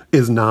who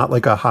is not,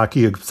 like, a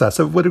hockey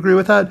obsessive would agree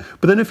with that.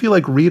 But then if you,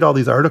 like, read all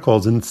these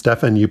articles, and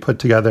Stefan, you put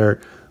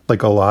together,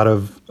 like, a lot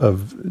of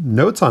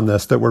notes on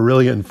this that were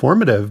really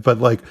informative, but,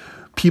 like,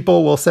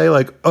 people will say,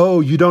 like,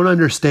 oh, you don't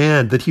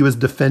understand that he was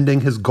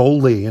defending his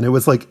goalie and it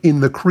was, like,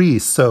 in the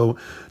crease, so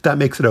that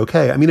makes it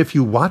okay. I mean, if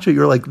you watch it,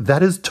 you're like,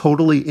 that is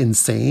totally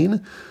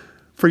insane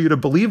for you to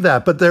believe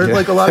that. But there's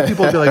like a lot of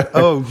people will be like,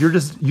 oh, you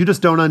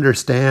just don't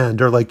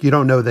understand, or, like, you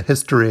don't know the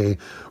history,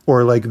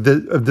 or, like,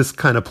 of this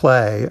kind of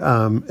play.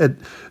 It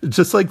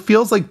just, like,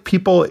 feels like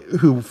people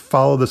who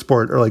follow the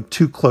sport are, like,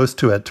 too close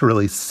to it to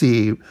really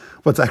see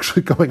what's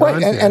actually going on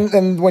here.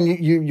 And when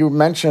you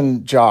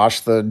mentioned,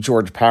 Josh, the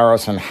George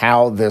Parros and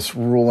how this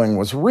ruling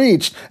was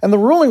reached, and the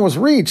ruling was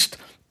reached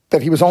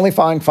that he was only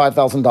fined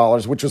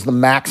 $5,000, which is the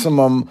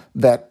maximum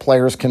that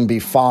players can be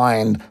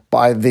fined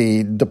by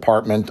the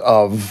Department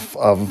of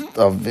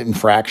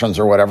Infractions,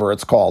 or whatever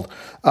it's called.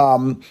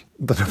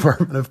 The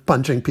Department of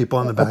Punching People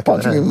on the back of the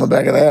head. Punching people in the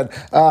back of the head.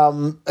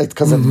 It's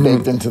because it's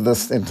baked into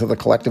the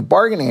collective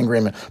bargaining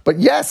agreement. But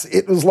yes,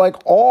 it was, like,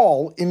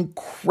 all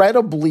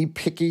incredibly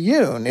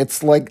picayune.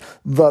 It's like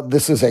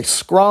this is a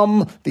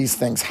scrum. These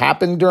things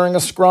happen during a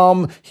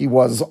scrum. He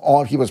was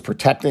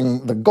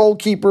protecting the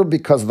goalkeeper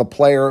because the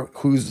player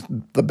who's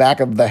the back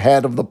of the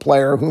head of the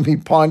player whom he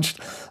punched,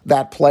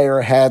 that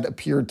player had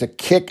appeared to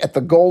kick at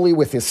the goalie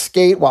with his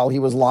skate while he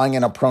was lying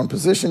in a prone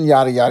position,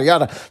 yada, yada,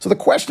 yada. So the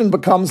question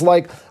becomes,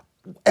 like,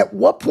 at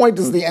what point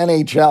does the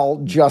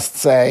NHL just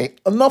say,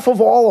 enough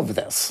of all of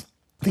this?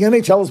 The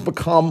NHL has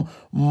become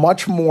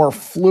much more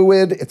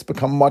fluid. It's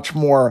become much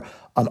more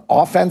an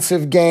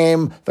offensive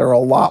game. There are a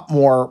lot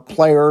more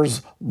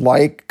players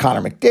like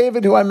Connor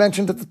McDavid, who I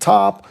mentioned at the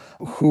top,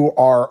 who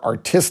are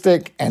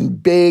artistic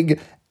and big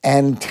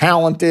and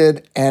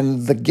talented,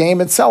 and the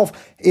game itself,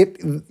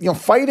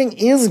 fighting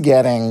is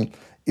getting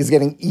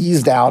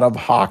eased out of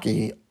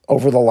hockey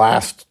over the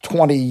last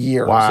 20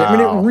 years. Wow. I mean,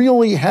 it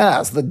really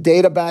has. The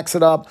data backs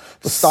it up.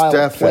 The style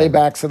of play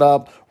backs it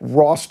up.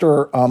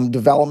 Roster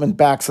development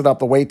backs it up.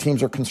 The way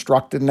teams are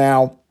constructed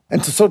now.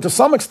 And so to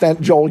some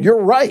extent, Joel,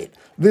 you're right.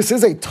 This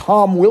is a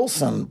Tom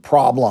Wilson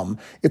problem.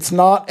 It's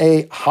not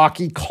a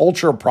hockey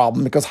culture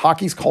problem, because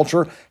hockey's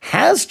culture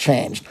has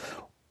changed.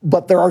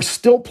 But there are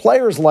still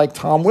players like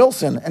Tom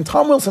Wilson. And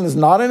Tom Wilson is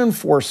not an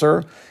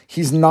enforcer.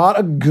 He's not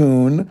a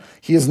goon.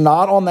 He is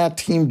not on that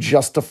team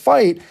just to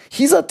fight.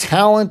 He's a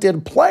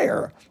talented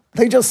player.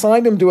 They just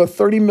signed him to a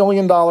 $30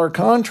 million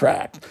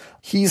contract.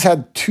 He's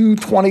had 2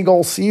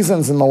 20-goal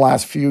seasons in the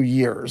last few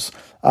years.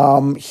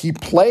 He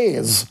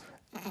plays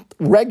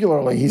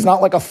regularly. He's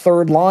not like a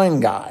third-line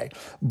guy.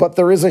 But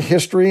there is a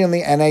history in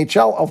the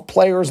NHL of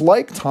players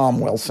like Tom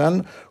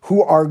Wilson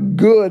who are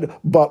good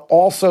but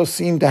also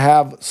seem to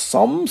have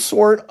some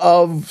sort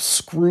of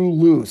screw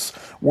loose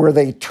where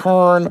they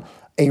turn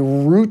a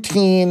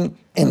routine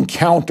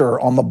encounter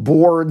on the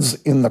boards,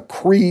 in the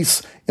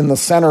crease, in the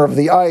center of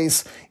the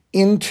ice,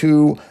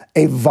 into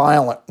a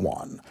violent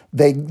one.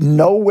 They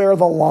know where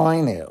the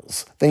line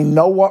is. They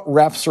know what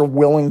refs are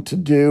willing to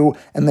do,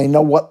 and they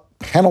know what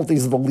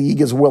penalties the league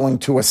is willing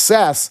to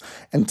assess.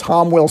 And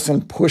Tom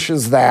Wilson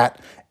pushes that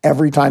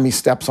every time he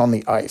steps on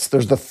the ice.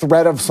 There's the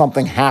threat of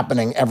something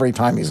happening every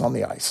time he's on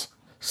the ice.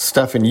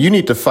 Stefan, you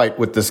need to fight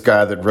with this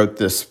guy that wrote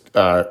this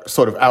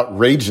sort of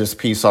outrageous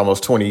piece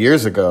almost 20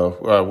 years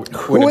ago.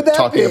 Who would that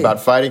talking be? About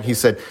fighting, he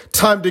said,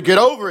 time to get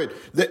over it.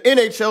 The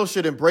NHL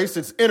should embrace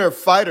its inner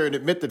fighter and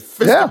admit that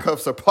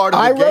fisticuffs are part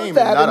of the game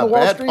and not a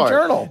bad part.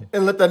 Journal.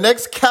 And let the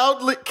next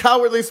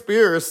cowardly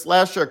spear,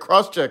 slasher,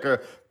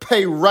 crosschecker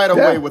pay right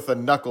away with a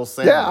knuckle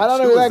sandwich. Yeah, I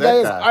don't know who that guy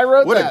is. I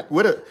wrote that.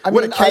 What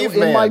a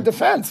caveman. In my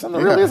defense, and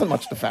there really isn't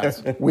much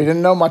defense. We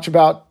didn't know much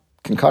about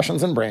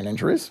concussions and brain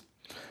injuries.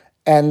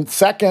 And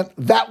second,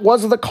 that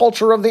was the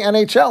culture of the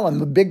NHL. And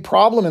the big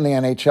problem in the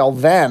NHL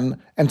then,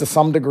 and to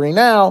some degree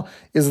now,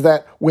 is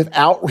that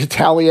without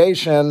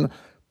retaliation,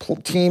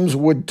 teams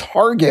would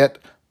target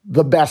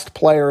the best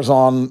players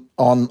on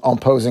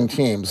opposing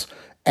teams.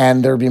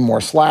 And there'd be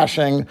more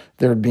slashing,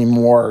 there'd be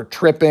more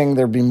tripping,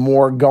 there'd be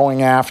more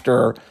going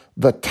after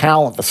the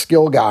talent, the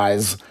skill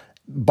guys,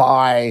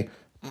 by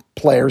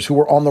players who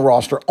were on the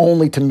roster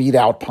only to mete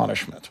out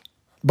punishment.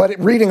 But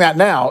reading that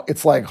now,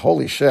 it's like,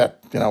 holy shit,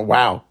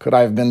 wow, could I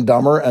have been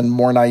dumber and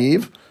more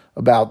naive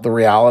about the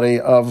reality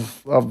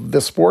of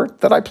this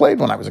sport that I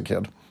played when I was a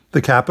kid?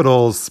 The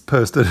Capitals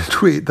posted a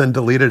tweet, then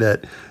deleted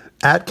it.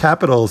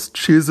 @Capitals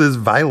chooses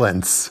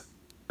violence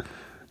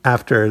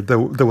after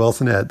the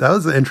Wilson hit. That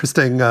was an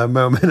interesting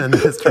moment in the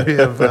history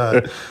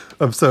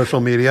of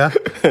social media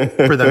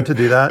for them to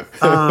do that.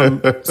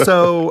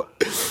 So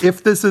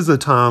if this is a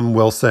Tom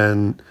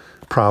Wilson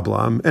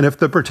problem, and if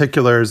the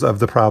particulars of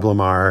the problem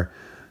are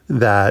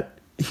that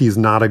he's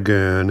not a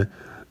goon,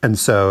 and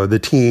so the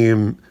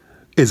team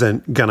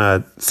isn't going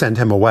to send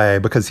him away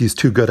because he's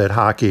too good at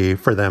hockey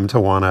for them to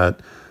want to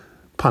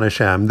punish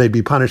him. They'd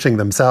be punishing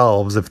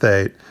themselves if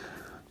they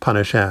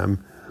punish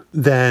him.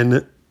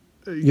 Then,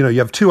 you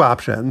have 2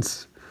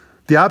 options.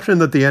 The option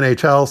that the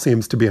NHL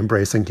seems to be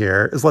embracing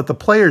here is let the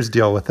players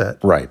deal with it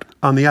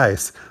on the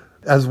ice.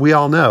 As we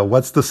all know,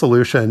 what's the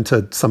solution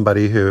to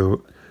somebody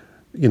who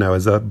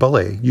is a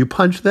bully? You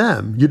punch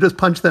them. You just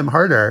punch them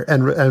harder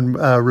and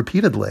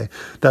repeatedly.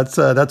 That's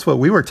what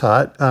we were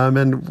taught.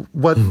 And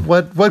what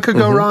could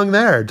go wrong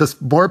there? Just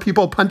more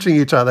people punching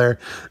each other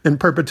in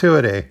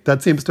perpetuity.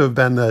 That seems to have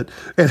been the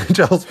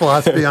NHL's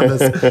philosophy on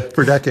this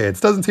for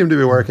decades. Doesn't seem to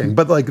be working,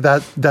 but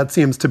that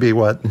seems to be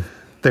what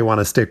they want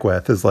to stick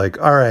with, is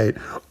like, all right,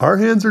 our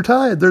hands are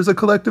tied. There's a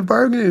collective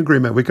bargaining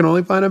agreement. We can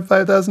only fine him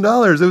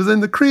 $5,000. It was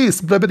in the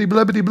crease, blibbity,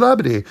 blibbity,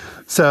 blibbity.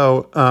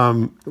 So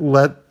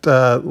let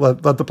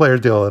the players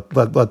deal with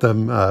it. Let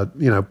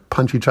them,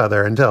 punch each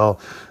other until,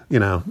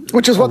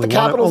 Which is what the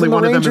Capitals and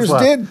the Rangers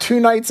did 2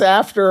 nights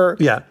after.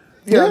 Yeah.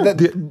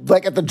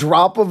 Like at the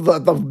drop of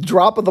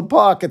the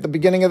puck at the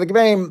beginning of the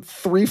game,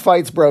 3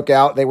 fights broke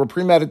out. They were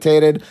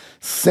premeditated,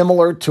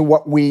 similar to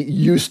what we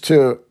used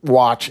to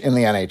watch in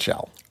the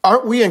NHL.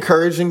 Aren't we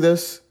encouraging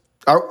this?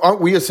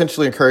 Aren't we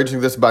essentially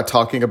encouraging this by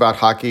talking about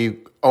hockey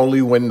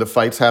only when the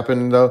fights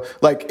happen, though?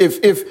 Like,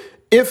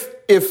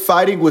 if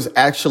fighting was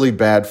actually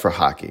bad for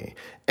hockey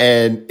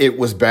and it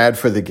was bad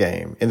for the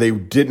game and they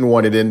didn't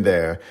want it in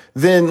there,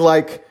 then,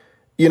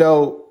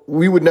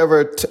 we would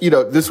never,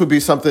 this would be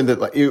something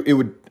that, like, it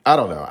would, I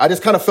don't know. I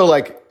just kind of feel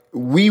like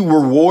we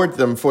reward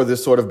them for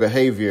this sort of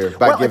behavior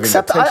by giving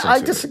attention to it. I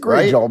disagree,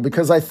 right? Joel,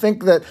 because I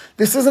think that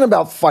this isn't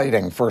about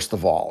fighting, first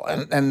of all,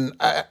 and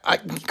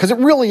because it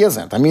really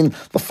isn't. I mean,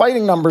 the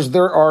fighting numbers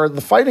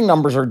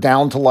are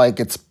down to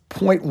like it's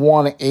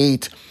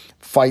 0.18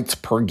 fights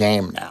per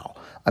game now.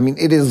 I mean,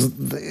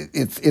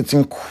 it's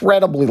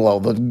incredibly low.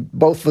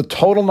 Both the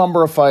total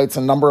number of fights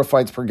and number of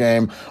fights per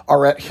game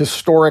are at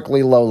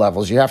historically low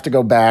levels. You have to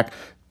go back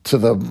to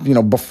the,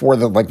 before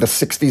the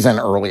 60s and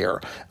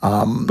earlier.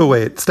 But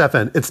wait,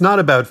 Stefan, it's not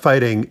about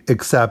fighting,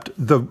 except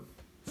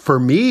for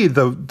me,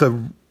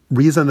 the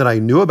reason that I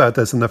knew about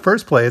this in the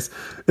first place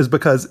is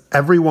because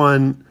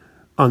everyone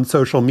on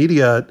social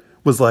media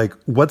was like,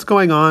 what's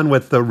going on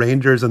with the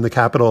Rangers and the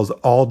Capitals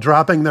all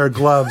dropping their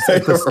gloves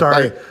at the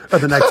start of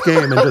the next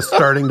game and just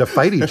starting to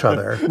fight each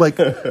other? Like,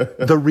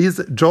 the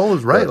reason, Joel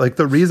is right. Like,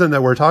 the reason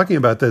that we're talking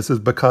about this is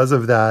because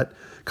of that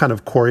kind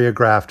of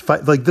choreographed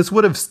fight. Like, this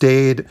would have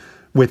stayed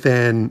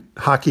within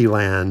hockey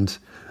land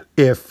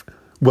if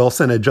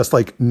Wilson had just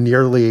like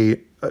nearly,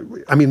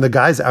 I mean, the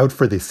guy's out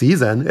for the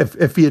season.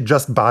 If he had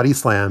just body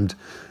slammed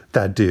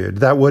that dude,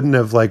 that wouldn't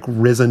have like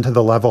risen to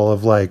the level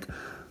of like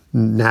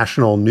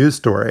national news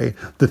story.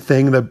 The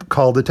thing that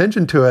called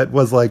attention to it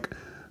was like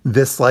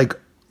this like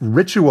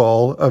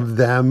ritual of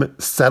them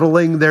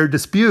settling their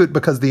dispute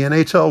because the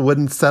NHL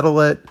wouldn't settle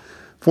it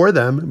for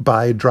them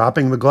by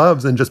dropping the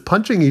gloves and just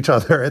punching each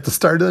other at the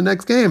start of the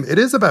next game. It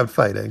is about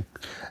fighting.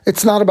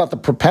 It's not about the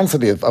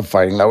propensity of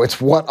fighting, though. It's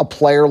what a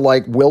player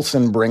like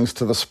Wilson brings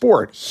to the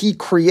sport. He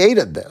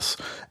created this.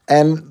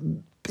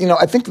 And, you know,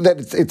 I think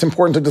that it's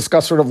important to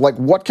discuss sort of like,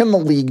 what can the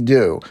league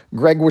do?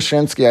 Greg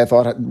Wyshynski, I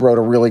thought, wrote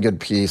a really good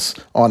piece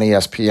on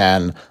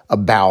ESPN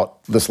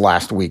about this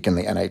last week in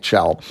the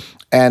NHL.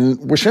 And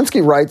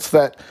Wyshynski writes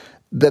that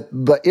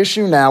the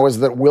issue now is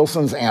that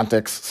Wilson's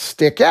antics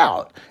stick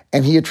out.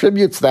 And he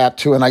attributes that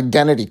to an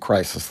identity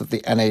crisis that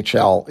the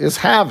NHL is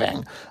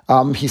having.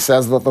 He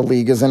says that the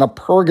league is in a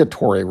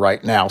purgatory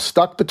right now,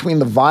 stuck between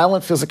the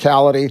violent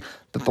physicality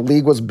that the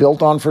league was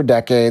built on for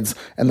decades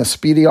and the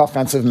speedy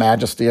offensive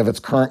majesty of its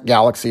current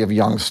galaxy of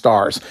young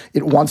stars.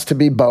 It wants to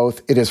be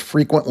both. It is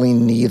frequently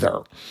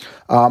neither.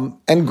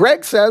 And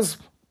Greg says,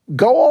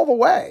 go all the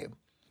way.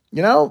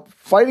 You know,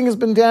 fighting has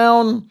been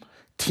down.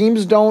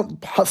 Teams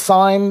don't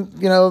sign,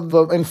 you know,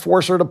 the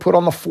enforcer to put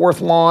on the fourth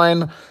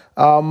line.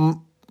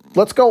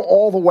 Let's go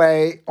all the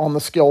way on the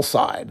skill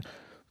side.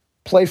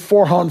 Play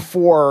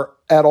 4-on-4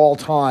 at all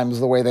times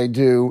the way they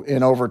do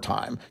in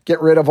overtime.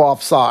 Get rid of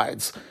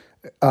offsides.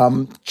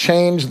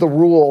 Change the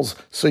rules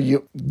so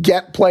you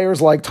get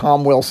players like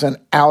Tom Wilson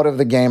out of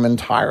the game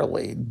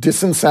entirely.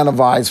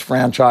 Disincentivize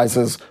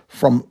franchises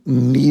from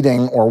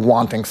needing or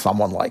wanting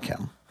someone like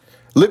him.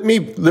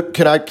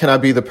 Can I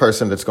be the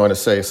person that's going to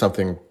say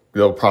something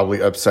that'll probably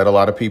upset a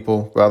lot of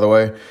people, by the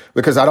way?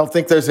 Because I don't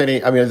think there's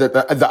any, I mean,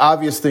 the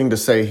obvious thing to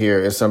say here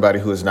is somebody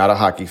who is not a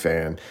hockey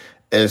fan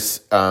is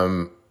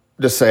to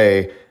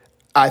say,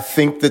 I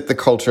think that the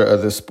culture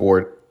of this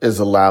sport is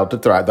allowed to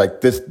thrive.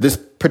 Like this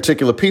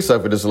particular piece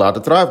of it is allowed to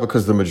thrive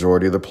because the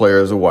majority of the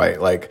players are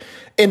white. Like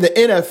in the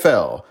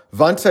NFL,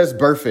 Vontaze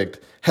Burfict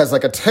has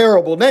like a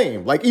terrible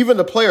name. Like even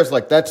the players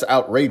like, that's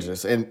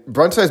outrageous. And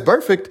Vontaze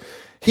Burfict,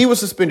 he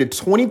was suspended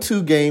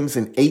 22 games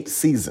in 8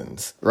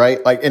 seasons,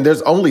 right? Like, and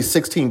there's only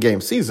 16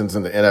 game seasons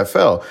in the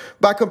NFL.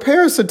 By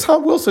comparison,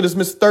 Tom Wilson has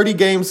missed 30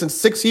 games in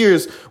 6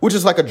 years, which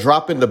is like a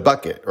drop in the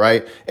bucket,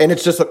 right? And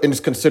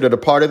it's considered a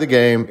part of the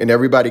game and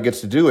everybody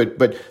gets to do it.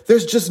 But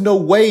there's just no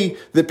way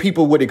that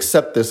people would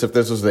accept this if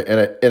this was the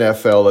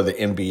NFL or the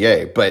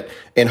NBA. But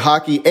in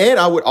hockey, and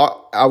I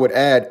would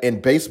add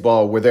in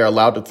baseball, where they're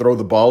allowed to throw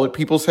the ball at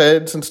people's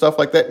heads and stuff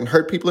like that and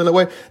hurt people in a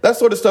way, that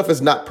sort of stuff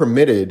is not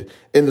permitted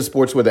in the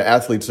sports where the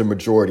athletes are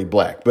majority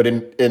black. But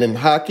in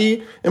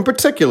hockey in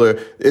particular,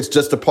 it's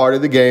just a part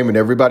of the game and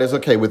everybody's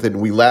okay with it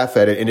and we laugh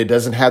at it and it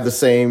doesn't have the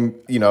same,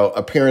 you know,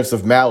 appearance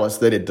of malice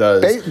that it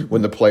does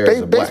when the players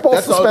are black.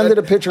 Baseball suspended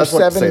a pitcher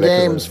 7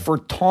 games for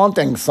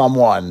taunting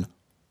someone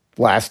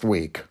last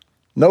week.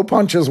 No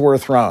punches were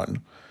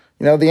thrown.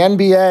 You know, the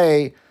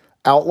NBA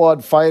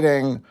outlawed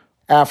fighting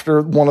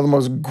after one of the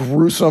most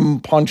gruesome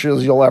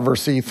punches you'll ever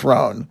see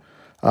thrown.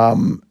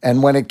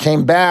 And when it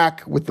came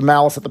back with the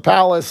Malice at the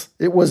Palace,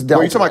 it was dealt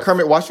with. Were you talking about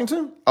Kermit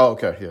Washington? Oh,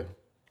 okay, yeah.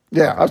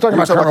 Yeah, I was talking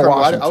about Kermit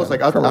Washington. I was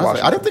like, I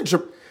didn't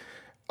think...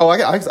 I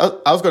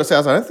was going to say,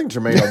 I didn't think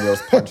Jermaine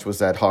O'Neal's punch was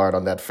that hard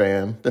on that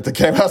fan at the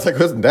game. I was like,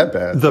 it wasn't that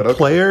bad. The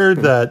player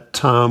that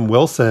Tom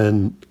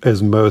Wilson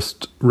is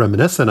most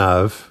reminiscent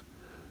of,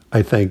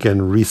 I think,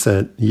 in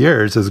recent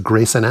years is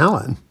Grayson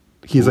Allen.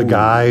 He's a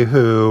guy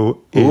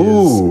who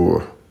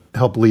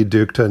helped lead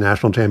Duke to a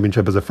national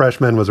championship as a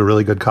freshman, was a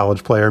really good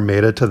college player,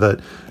 made it to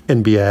the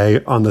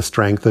NBA on the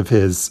strength of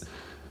his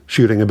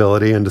shooting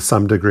ability and to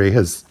some degree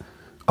his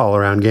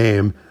all-around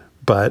game,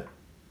 but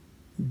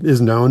is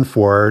known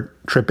for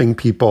tripping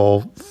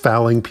people,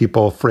 fouling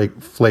people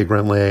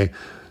flagrantly,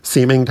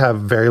 seeming to have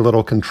very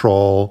little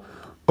control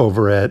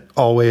over it,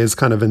 always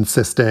kind of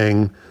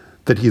insisting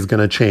that he's going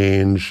to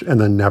change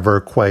and then never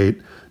quite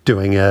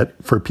doing it,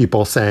 for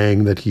people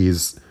saying that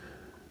he's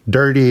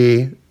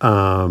dirty,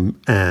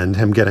 and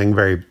him getting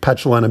very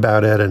petulant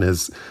about it and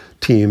his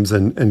teams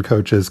and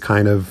coaches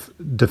kind of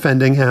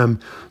defending him.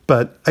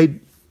 But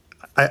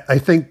I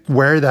think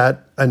where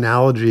that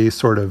analogy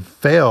sort of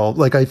failed,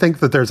 like I think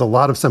that there's a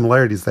lot of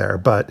similarities there,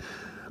 but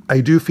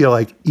I do feel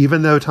like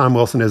even though Tom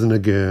Wilson isn't a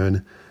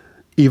goon,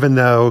 even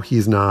though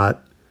he's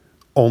not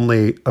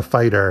only a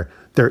fighter,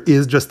 there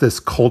is just this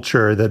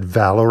culture that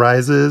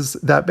valorizes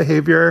that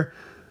behavior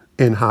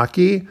in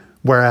hockey.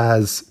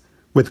 Whereas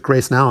with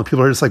Grayson Allen,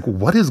 people are just like,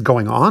 what is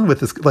going on with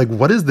this? Like,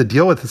 what is the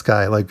deal with this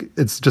guy? Like,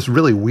 it's just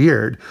really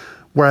weird.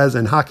 Whereas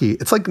in hockey,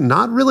 it's like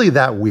not really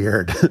that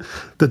weird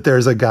that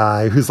there's a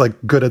guy who's like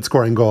good at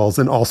scoring goals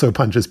and also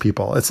punches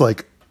people. It's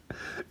like,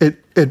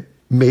 it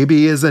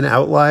maybe is an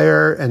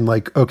outlier, and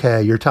like,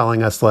 okay, you're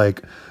telling us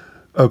like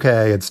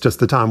okay, it's just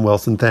the Tom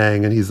Wilson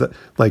thing and he's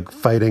like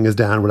fighting is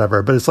down,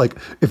 whatever. But it's like,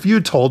 if you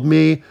told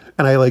me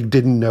and I like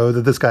didn't know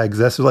that this guy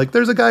existed, like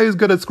there's a guy who's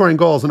good at scoring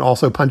goals and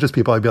also punches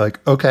people, I'd be like,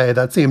 okay,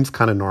 that seems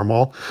kind of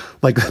normal.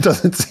 Like that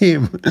doesn't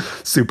seem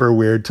super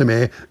weird to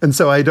me. And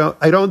so I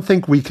don't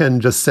think we can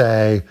just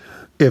say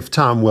if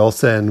Tom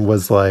Wilson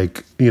was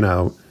like,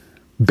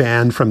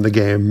 banned from the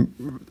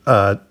game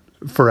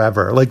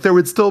forever, like there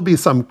would still be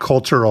some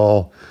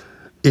cultural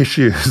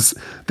issues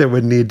that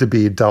would need to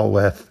be dealt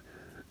with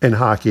in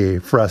hockey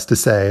for us to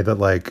say that,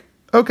 like,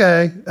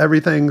 okay,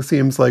 everything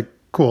seems like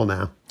cool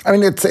now. I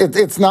mean,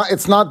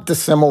 it's not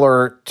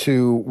dissimilar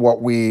to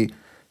what we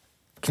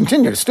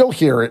continue to still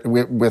hear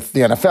with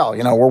the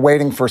NFL. We're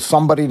waiting for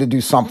somebody to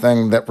do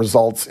something that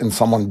results in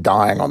someone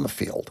dying on the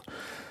field.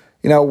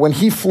 When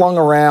he flung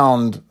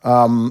around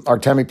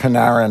Artemi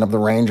Panarin of the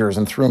Rangers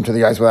and threw him to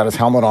the ice without his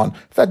helmet on,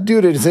 if that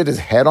dude had hit his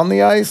head on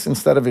the ice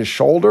instead of his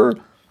shoulder.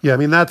 Yeah, I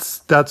mean,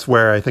 that's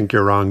where I think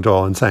you're wrong,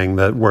 Joel, in saying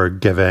that we're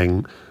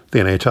giving the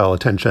NHL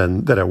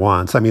attention that it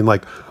wants. I mean,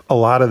 like, a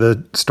lot of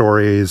the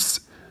stories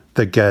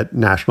that get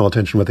national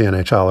attention with the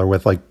NHL are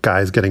with, like,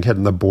 guys getting hit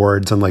in the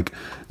boards and, like,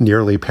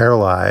 nearly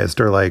paralyzed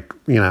or, like,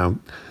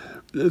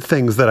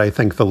 things that I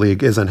think the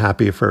league isn't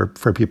happy for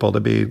people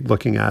to be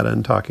looking at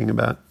and talking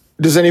about.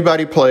 Does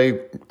anybody play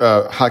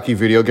hockey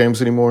video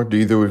games anymore? Do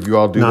either of you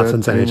all do Not that?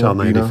 Not since NHL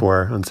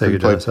 94 on Sega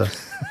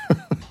Genesis.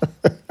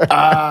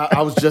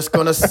 I was just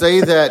going to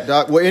say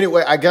that. Well,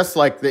 anyway, I guess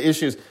like the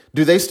issue is,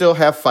 do they still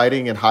have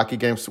fighting in hockey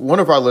games? One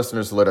of our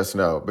listeners let us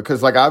know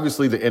because like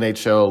obviously the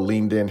NHL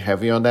leaned in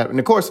heavy on that. And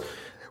of course,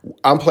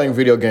 I'm playing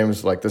video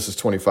games like this is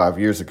 25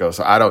 years ago,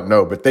 so I don't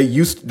know. But that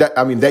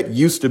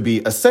used to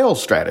be a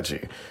sales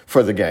strategy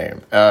for the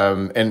game.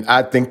 And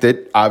I think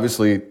that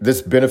obviously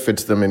this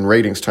benefits them in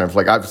ratings terms.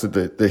 Like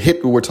obviously the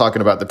hit we're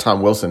talking about that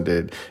Tom Wilson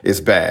did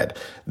is bad.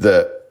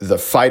 The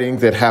fighting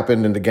that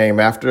happened in the game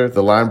after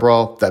the line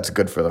brawl, that's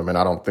good for them. And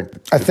I don't think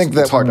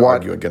it's hard to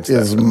argue against that.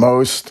 Is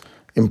most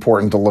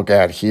important to look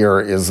at here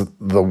is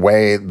the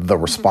way the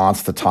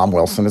response to Tom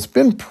Wilson has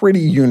been pretty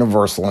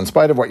universal, in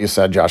spite of what you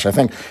said, Josh. I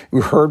think we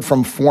heard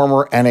from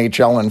former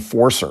NHL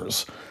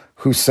enforcers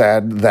who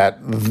said that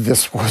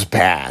this was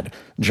bad.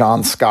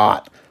 John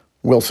Scott,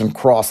 Wilson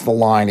crossed the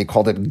line. He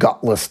called it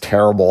gutless,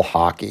 terrible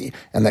hockey,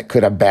 and that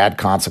could have bad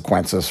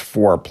consequences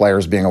for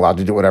players being allowed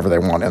to do whatever they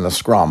want in the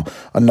scrum.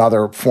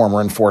 Another former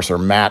enforcer,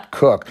 Matt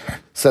Cook,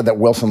 said that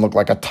Wilson looked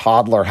like a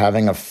toddler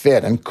having a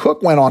fit. And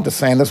Cook went on to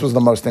say, and this was the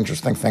most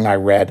interesting thing I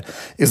read,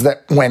 is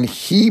that when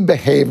he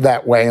behaved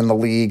that way in the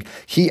league,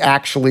 he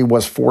actually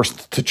was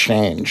forced to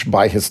change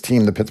by his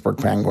team, the Pittsburgh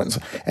Penguins.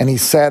 And he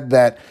said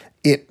that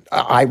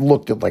I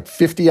looked at like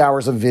 50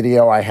 hours of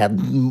video. I had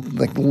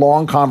like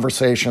long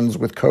conversations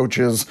with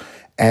coaches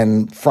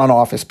and front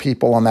office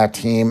people on that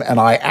team, and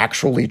I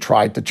actually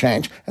tried to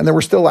change. And there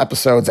were still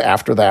episodes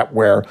after that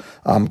where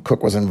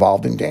Cook was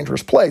involved in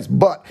dangerous plays.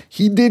 But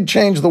he did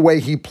change the way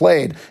he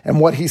played. And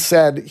what he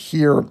said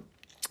here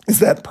is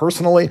that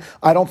personally,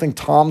 I don't think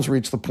Tom's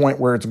reached the point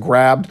where it's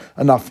grabbed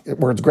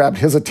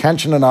his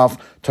attention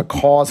enough to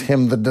cause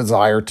him the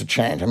desire to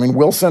change. I mean,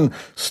 Wilson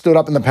stood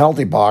up in the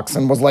penalty box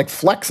and was like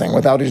flexing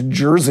without his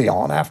jersey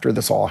on after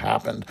this all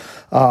happened.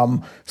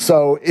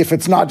 So if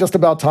it's not just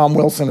about Tom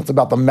Wilson, it's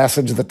about the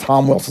message that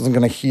Tom Wilson is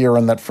going to hear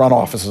and that front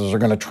offices are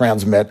going to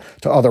transmit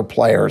to other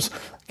players.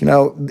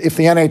 If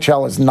the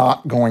NHL is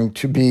not going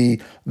to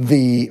be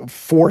the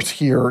force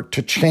here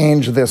to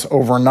change this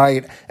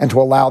overnight and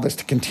to allow this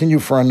to continue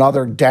for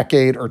another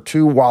decade or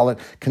two while it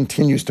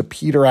continues to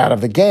peter out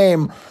of the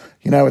game,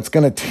 it's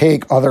going to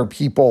take other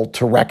people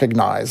to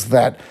recognize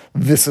that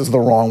this is the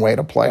wrong way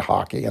to play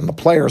hockey. And the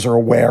players are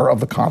aware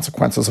of the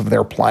consequences of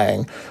their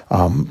playing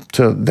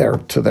to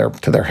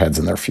their heads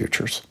and their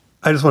futures.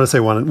 I just want to say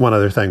one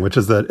other thing, which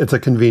is that it's a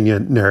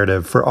convenient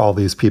narrative for all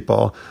these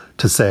people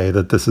to say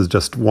that this is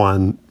just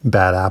one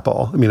bad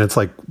apple. I mean, it's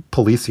like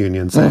police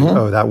unions saying,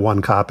 oh, that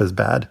one cop is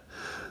bad.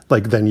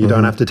 Like, then you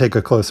don't have to take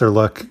a closer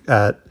look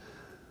at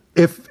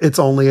if it's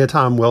only a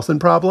Tom Wilson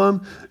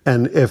problem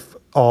and if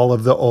all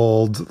of the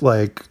old,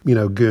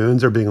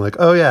 goons are being like,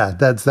 oh, yeah,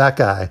 that's that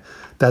guy.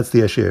 That's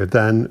the issue.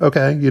 Then,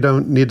 okay, you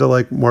don't need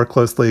to, more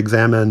closely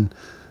examine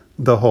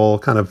the whole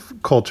kind of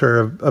culture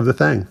of the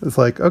thing. It's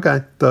like,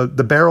 okay, the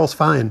barrel's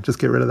fine. Just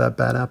get rid of that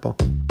bad apple.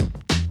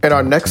 In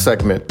our next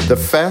segment, the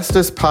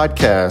fastest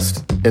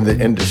podcast in the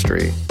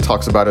industry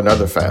talks about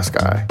another fast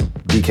guy,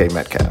 DK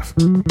Metcalf.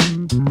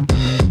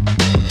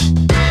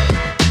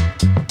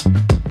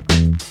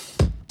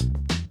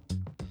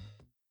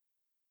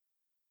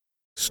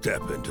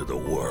 Step into the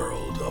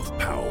world of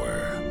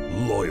power,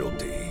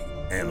 loyalty,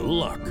 and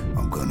luck.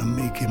 I'm gonna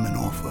make him an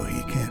offer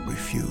he can't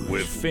refuse.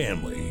 With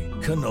family,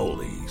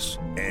 cannolis,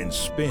 and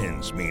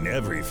spins mean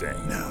everything.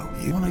 Now,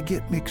 you wanna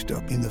get mixed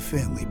up in the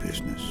family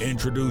business.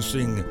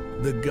 Introducing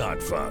The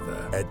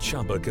Godfather at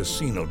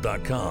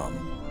ChumbaCasino.com.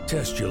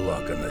 Test your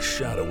luck in the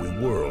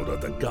shadowy world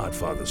of The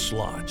Godfather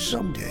slot.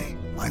 Someday,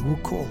 I will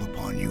call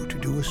upon you to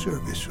do a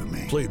service for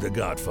me. Play The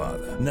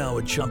Godfather now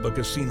at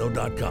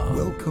ChumbaCasino.com.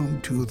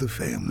 Welcome to the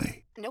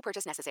family. No No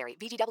purchase necessary.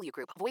 VGW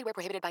Group. Void where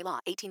prohibited by law.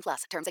 18+.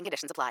 Terms and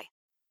conditions apply.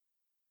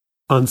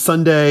 On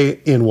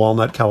Sunday in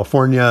Walnut,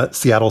 California,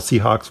 Seattle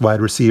Seahawks wide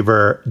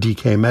receiver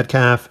DK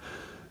Metcalf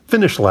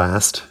finished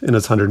last in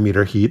his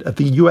 100-meter heat at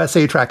the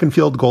USA Track and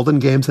Field Golden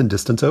Games and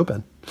Distance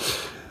Open.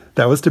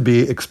 That was to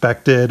be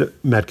expected.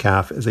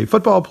 Metcalf is a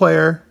football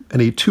player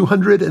and a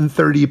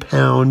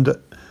 230-pound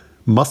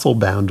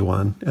muscle-bound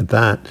one at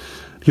that.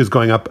 He was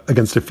going up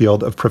against a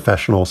field of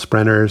professional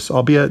sprinters,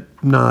 albeit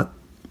not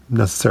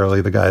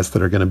necessarily the guys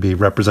that are going to be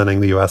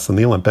representing the U.S. in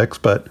the Olympics,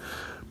 but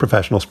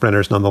professional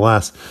sprinters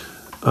nonetheless.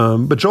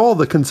 But Joel,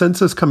 the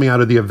consensus coming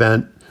out of the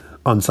event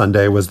on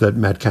Sunday was that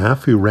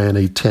Metcalf, who ran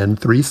a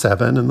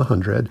 10.37 in the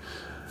 100,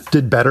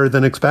 did better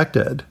than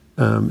expected.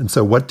 And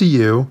so what do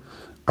you,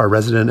 our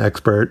resident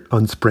expert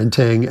on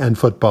sprinting and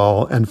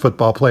football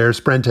player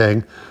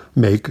sprinting,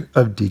 make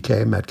of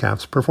DK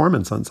Metcalf's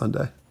performance on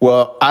Sunday?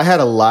 Well, I had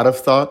a lot of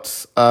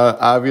thoughts,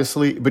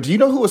 obviously. But do you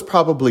know who was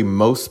probably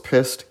most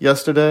pissed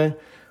yesterday?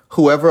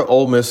 Whoever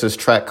Ole Miss's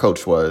track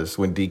coach was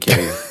when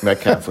DK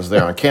Metcalf was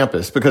there on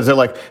campus, because they're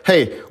like,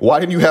 hey, why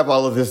didn't you have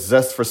all of this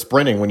zest for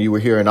sprinting when you were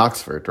here in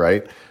Oxford,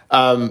 right?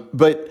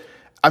 But,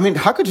 I mean,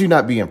 how could you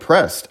not be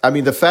impressed? I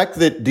mean, the fact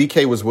that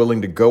DK was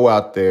willing to go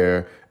out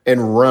there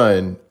and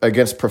run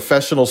against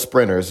professional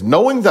sprinters,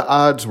 knowing the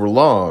odds were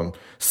long,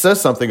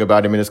 says something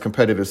about him and his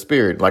competitive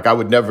spirit. Like, I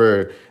would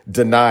never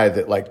deny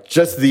that, like,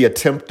 just the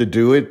attempt to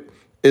do it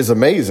is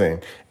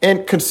amazing.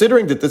 And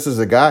considering that this is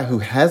a guy who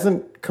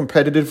hasn't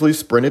competitively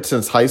sprinted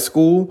since high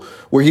school,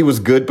 where he was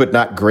good but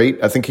not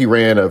great. I think he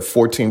ran a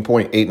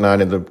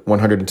 14.89 in the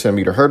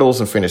 110-meter hurdles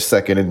and finished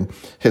second in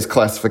his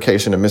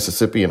classification in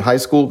Mississippi in high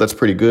school. That's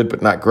pretty good,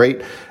 but not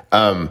great.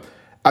 I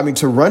mean,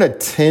 to run a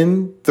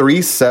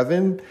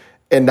 10.37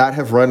 and not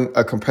have run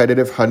a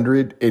competitive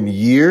 100 in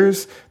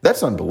years,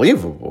 that's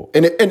unbelievable.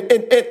 And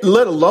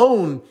let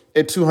alone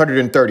at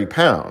 230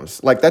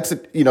 pounds. Like, that's,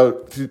 you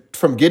know,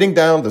 from getting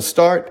down the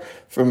start,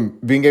 from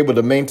being able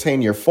to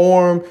maintain your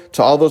form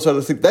to all those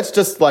other things, that's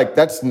just like,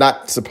 that's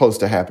not supposed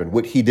to happen.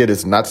 What he did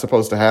is not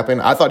supposed to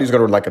happen. I thought he was going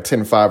to run like a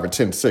 10.5 or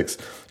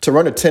 10.6. To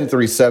run a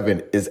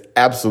 10.37 is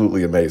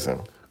absolutely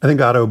amazing. I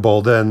think Otto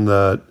Bolden,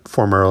 the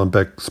former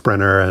Olympic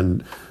sprinter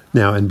and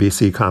now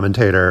NBC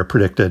commentator,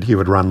 predicted he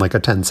would run like a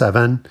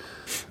 10.7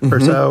 or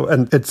so.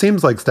 And it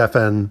seems like,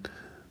 Stefan,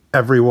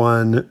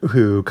 everyone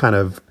who kind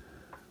of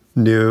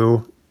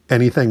knew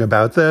anything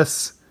about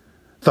this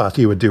thought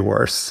he would do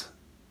worse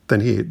than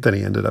he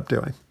ended up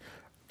doing.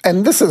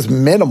 And this is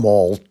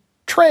minimal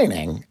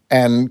training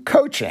and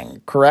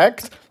coaching,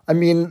 correct? I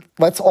mean,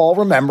 let's all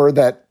remember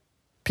that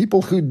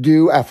people who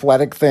do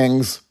athletic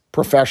things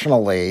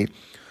professionally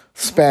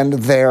spend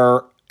their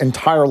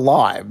entire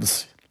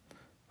lives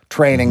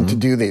training to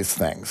do these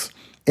things.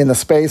 In the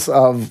space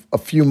of a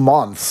few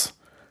months,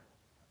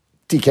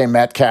 DK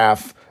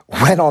Metcalf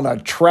went on a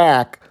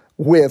track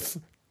with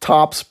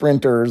top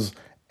sprinters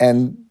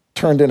and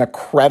turned in a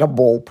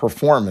credible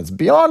performance,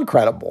 beyond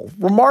credible,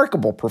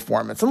 remarkable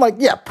performance. And like,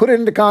 yeah, put it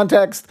into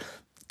context,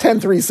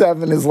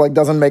 10.37 is like,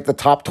 doesn't make the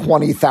top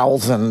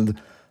 20,000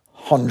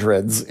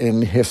 hundreds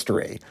in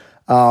history.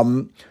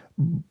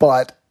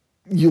 But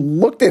you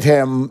looked at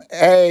him,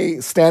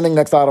 standing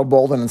next to Otto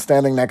Bolden and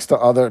standing next to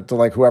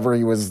like whoever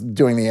he was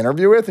doing the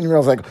interview with, and you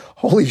realize, like,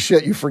 holy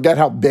shit, you forget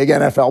how big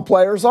NFL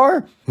players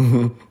are?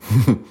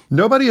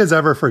 Nobody has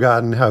ever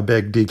forgotten how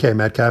big DK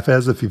Metcalf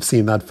is if you've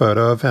seen that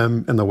photo of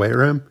him in the weight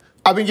room.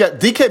 I mean, yeah,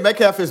 DK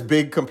Metcalf is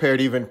big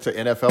compared even to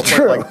NFL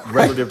players, like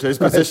relative to his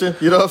position.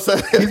 You know what I'm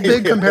saying? He's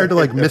big compared to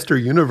like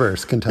Mr.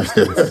 Universe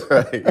contestants.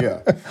 Right,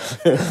 yeah.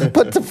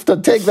 But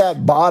to take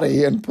that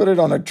body and put it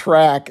on a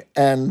track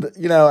and,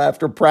 you know,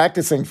 after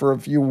practicing for a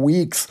few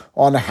weeks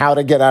on how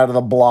to get out of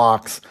the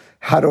blocks,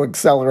 how to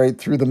accelerate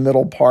through the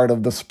middle part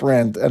of the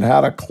sprint and how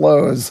to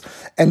close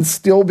and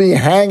still be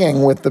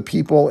hanging with the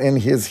people in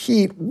his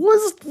heat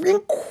was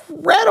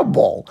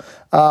incredible.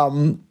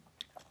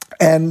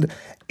 And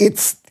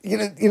it's, you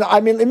know,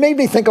 I mean, it made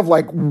me think of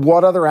like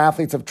what other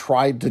athletes have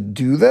tried to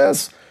do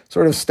this,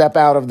 sort of step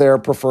out of their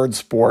preferred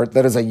sport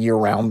that is a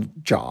year-round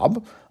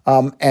job,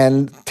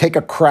 and take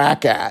a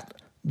crack at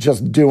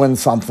just doing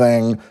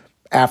something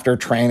after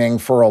training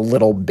for a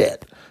little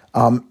bit,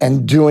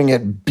 and doing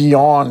it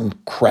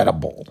beyond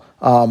credible.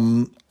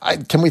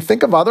 Can we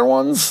think of other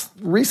ones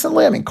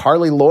recently? I mean,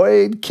 Carly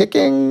Lloyd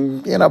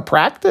kicking in a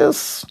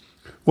practice.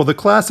 Well, the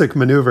classic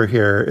maneuver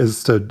here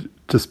is to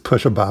just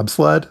push a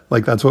bobsled.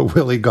 Like, that's what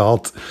Willie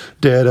Gault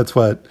did. It's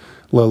what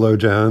Lolo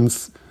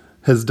Jones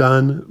has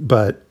done.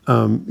 But,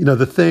 you know,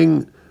 the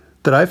thing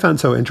that I found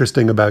so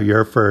interesting about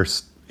your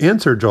first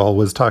answer, Joel,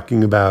 was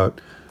talking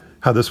about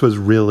how this was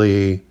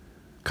really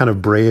kind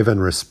of brave and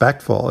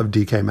respectful of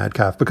DK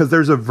Metcalf, because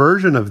there's a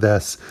version of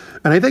this,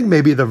 and I think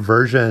maybe the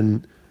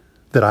version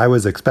that I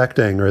was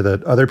expecting or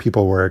that other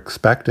people were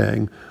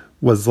expecting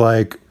was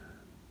like,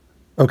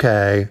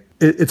 okay,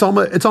 it's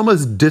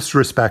almost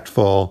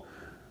disrespectful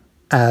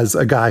as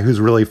a guy who's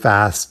really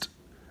fast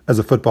as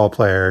a football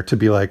player to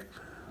be like,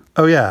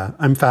 oh yeah,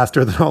 I'm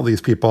faster than all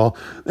these people.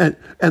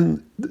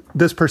 And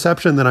this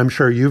perception that I'm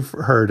sure you've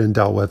heard and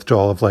dealt with,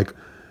 Joel, of like,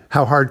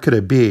 how hard could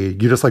it be?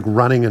 You're just like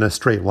running in a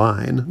straight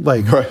line.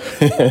 Like,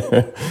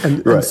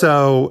 and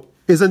so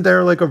isn't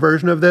there like a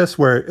version of this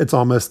where it's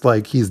almost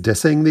like he's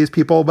dissing these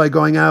people by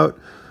going out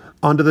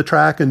onto the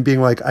track and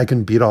being like, I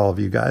can beat all of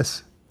you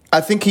guys?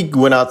 I think he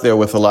went out there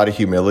with a lot of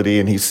humility,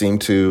 and he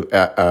seemed to,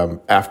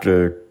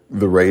 after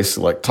the race,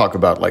 like talk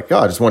about like,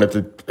 I just wanted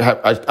to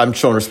I'm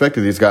showing respect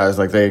to these guys.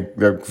 Like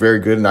they're very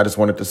good, and I just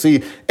wanted to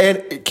see.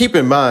 And keep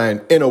in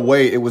mind, in a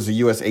way, it was the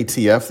US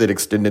ATF that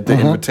extended the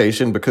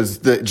invitation, because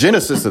the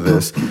genesis of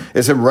this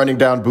is him running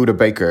down Buda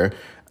Baker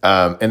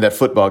in that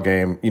football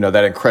game,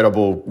 that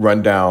incredible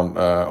rundown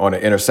on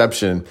an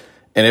interception.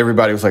 And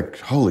everybody was like,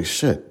 holy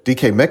shit,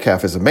 DK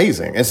Metcalf is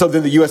amazing. And so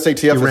then the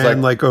USATF was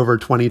ran like over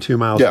 22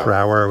 miles per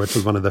hour, which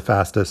was one of the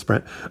fastest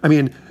sprint. I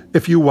mean,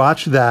 if you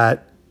watch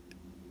that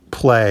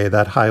play,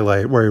 that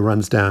highlight where he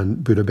runs down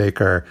Buda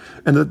Baker,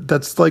 and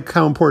that's like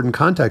how important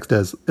context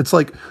is. It's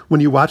like when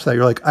you watch that,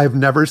 you're like, I've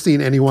never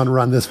seen anyone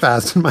run this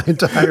fast in my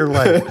entire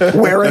life.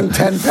 Wearing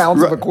 10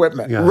 pounds of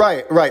equipment. Yeah.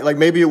 Right. Like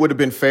maybe it would have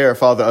been fair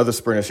if all the other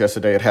sprinters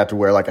yesterday had to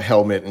wear like a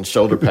helmet and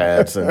shoulder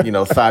pads and,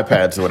 thigh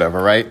pads or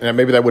whatever, right? And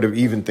maybe that would have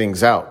evened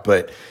things out.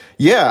 But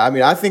yeah, I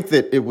mean, I think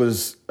that it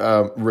was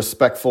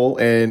respectful,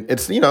 and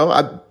it's, they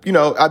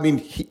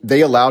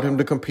allowed him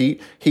to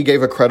compete. He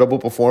gave a credible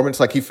performance.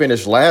 Like he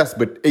finished last,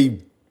 but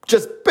he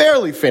just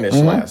barely finished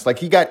last. Like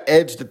he got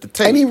edged at the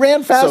tape. And he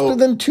ran faster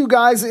than two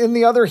guys in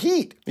the other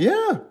heat.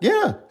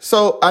 Yeah.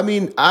 So, I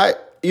mean, I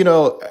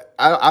don't think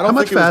How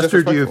much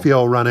faster do you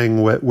feel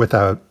running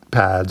without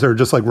pads, or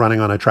just like running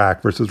on a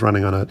track versus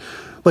running on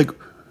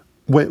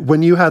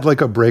when you had like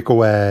a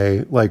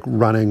breakaway, like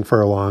running for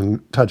a long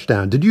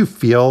touchdown, did you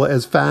feel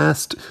as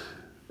fast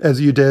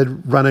as you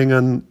did running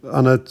on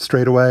a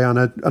straightaway on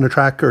a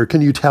track? Or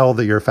can you tell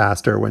that you're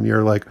faster when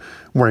you're like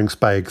wearing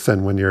spikes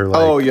and when you're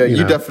like,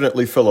 you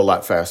definitely feel a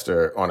lot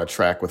faster on a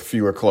track with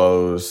fewer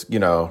clothes,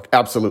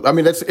 absolutely. I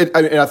mean, that's it.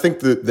 And I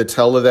think the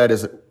tell of that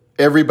is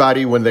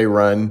everybody, when they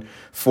run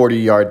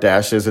 40-yard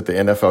dashes at the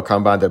NFL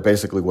Combine, they're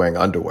basically wearing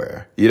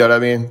underwear. You know what I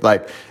mean?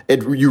 Like,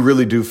 you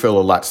really do feel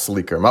a lot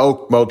sleeker. My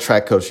old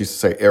track coach used to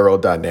say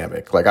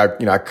aerodynamic. Like,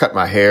 I cut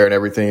my hair and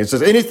everything. It's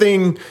just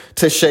anything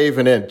to shave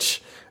an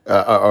inch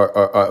or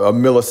a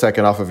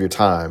millisecond off of your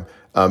time.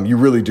 You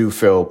really do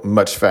feel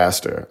much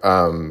faster.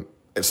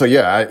 So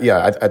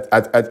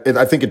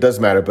I think it does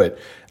matter, but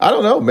I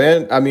don't know,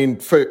 man. I mean,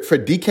 for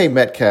DK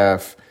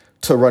Metcalf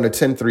to run a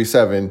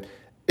 10.37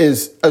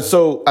 is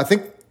so. I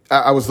think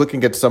I was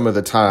looking at some of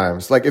the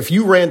times. Like if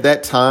you ran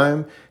that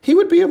time, he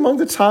would be among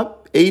the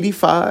top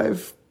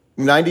 85,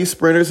 90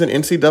 sprinters in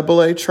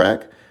NCAA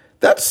track.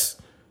 That's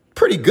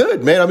pretty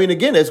good, man. I mean,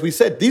 again, as we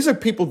said, these are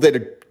people that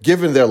are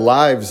giving their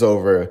lives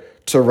over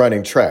to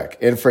running track,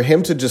 and for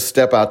him to just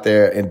step out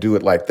there and do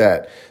it like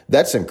that,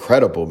 that's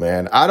incredible,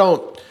 man. I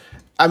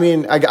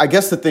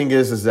guess the thing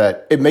is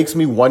that it makes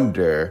me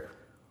wonder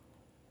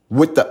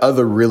what the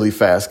other really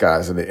fast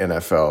guys in the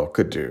NFL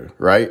could do,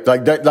 right?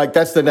 Like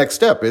that's the next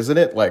step, isn't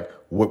it? Like,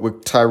 what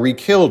would Tyreek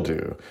Hill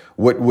do?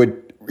 What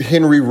would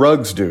Henry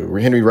Ruggs do?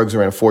 Henry Ruggs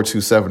ran a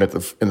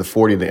 4.27 in the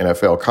 40 in the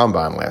NFL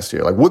Combine last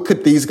year. Like, what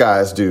could these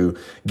guys do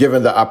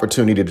given the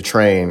opportunity to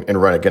train and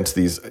run against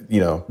these,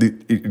 running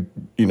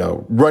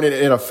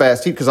in a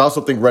fast heat? Because I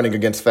also think running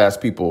against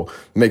fast people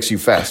makes you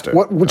faster.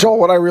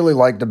 What I really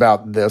liked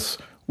about this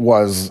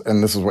was,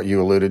 and this is what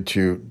you alluded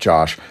to,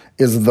 Josh,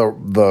 is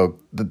the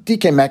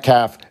DK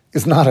Metcalf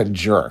is not a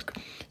jerk.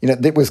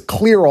 It was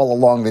clear all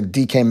along that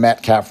DK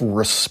Metcalf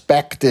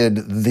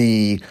respected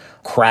the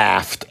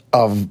craft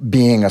of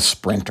being a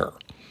sprinter.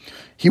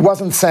 He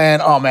wasn't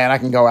saying, oh man, I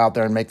can go out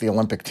there and make the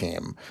Olympic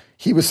team.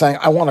 He was saying,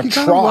 I want to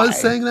try. He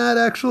was saying that,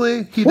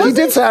 actually. He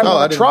did say, I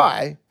want to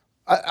try.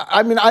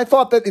 I mean, I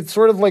thought that it's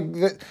sort of like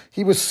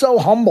he was so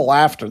humble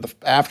after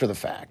the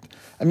fact.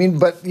 I mean,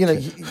 but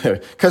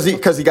because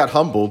he got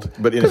humbled,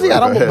 but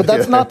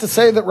that's not to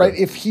say that, right?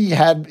 If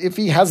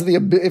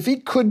he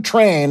could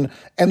train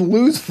and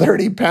lose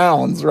 30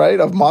 pounds, right,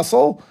 of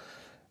muscle,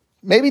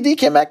 maybe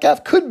DK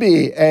Metcalf could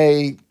be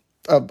a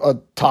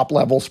top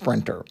level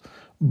sprinter.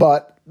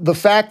 But the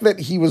fact that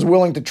he was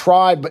willing to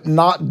try but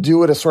not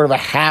do it as sort of a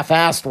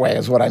half-assed way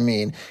is what I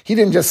mean. He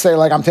didn't just say,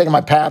 like, I'm taking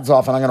my pads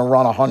off and I'm going to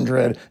run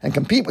 100 and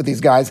compete with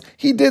these guys.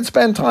 He did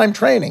spend time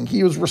training.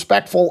 He was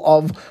respectful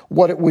of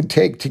what it would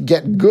take to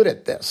get good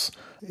at this.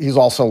 He's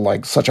also,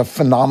 like, such a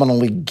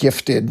phenomenally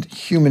gifted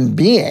human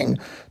being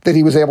that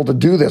he was able to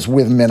do this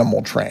with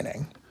minimal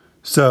training.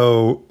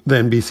 So the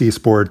NBC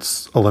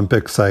Sports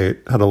Olympic site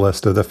had a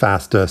list of the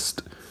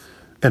fastest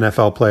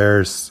NFL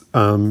players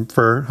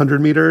for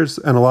 100 meters.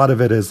 And a lot of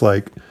it is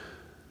like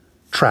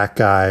track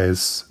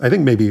guys. I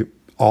think maybe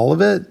all of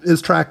it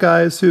is track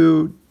guys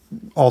who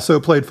also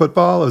played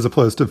football as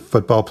opposed to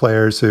football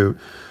players who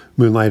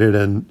moonlighted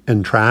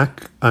in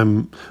track.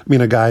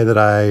 A guy that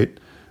I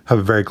have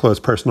a very close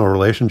personal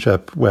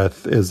relationship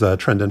with is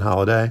Trendon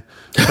Holiday.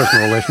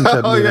 Personal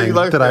relationship meaning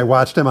that I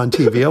watched him on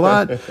TV a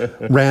lot,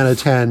 ran a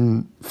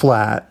 10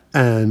 flat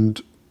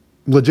and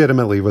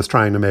legitimately was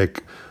trying to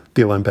make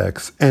the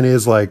Olympics and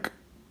is like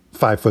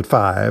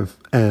 5'5"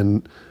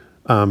 and,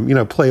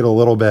 played a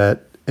little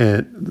bit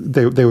and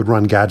they would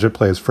run gadget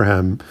plays for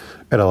him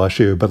at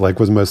LSU, but like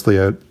was mostly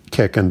a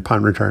kick and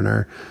punt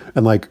returner.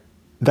 And like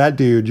that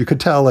dude, you could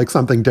tell like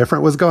something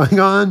different was going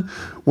on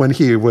when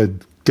he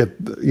would get,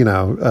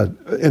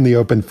 in the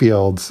open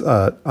fields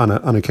on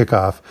a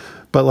kickoff.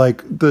 But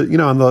like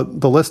on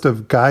the list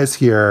of guys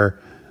here,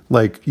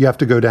 like you have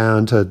to go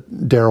down to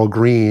Darrell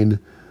Green,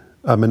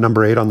 at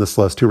number 8 on this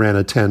list, who ran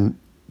a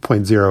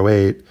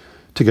 10.08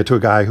 to get to a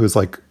guy who's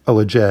like a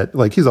legit,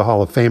 like he's a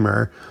Hall of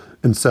Famer.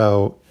 And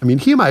so, I mean,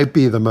 he might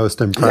be the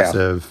most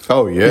impressive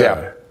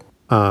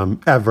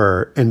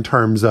ever in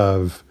terms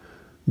of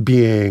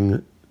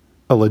being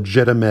a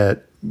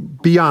legitimate,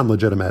 beyond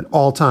legitimate,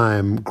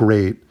 all-time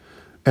great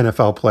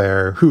NFL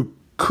player who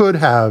could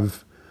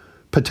have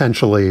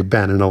potentially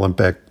been an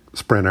Olympic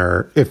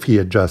sprinter if he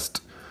had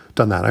just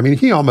done that. I mean,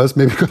 he almost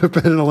maybe could have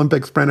been an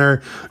Olympic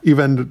sprinter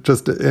even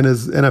just in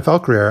his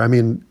NFL career. I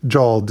mean,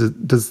 Joel,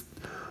 does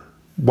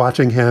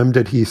watching him,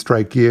 did he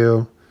strike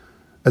you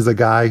as a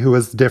guy who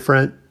was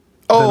different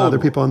than other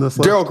people on this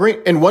list? Darrell Green,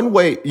 in one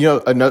way,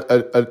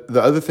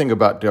 the other thing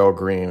about Darrell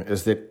Green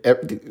is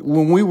that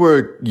when we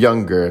were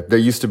younger, there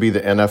used to be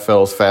the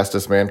NFL's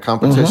fastest man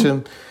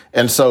competition. Mm-hmm.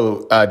 And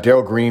so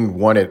Darrell Green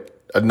won it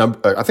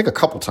I think a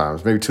couple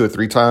times, maybe 2 or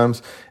 3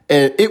 times.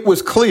 And it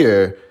was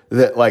clear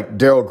that like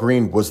Darrell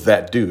Green was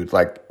that dude.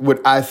 Like what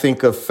I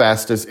think of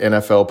fastest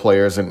NFL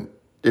players in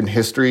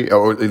history,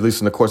 or at least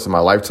in the course of my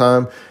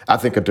lifetime, I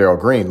think of Darrell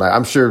Green. Like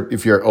I'm sure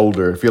if you're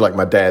older, if you're like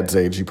my dad's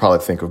age, you probably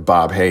think of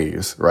Bob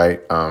Hayes, right?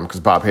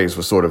 Because Bob Hayes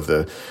was sort of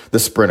the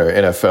sprinter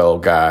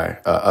NFL guy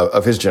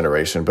of his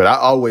generation. But I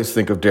always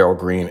think of Darrell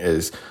Green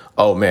as,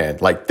 oh man,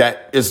 like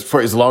that is,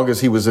 for as long as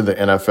he was in the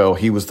NFL,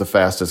 he was the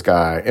fastest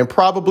guy and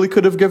probably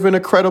could have given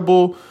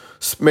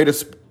made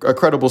a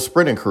credible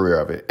sprinting career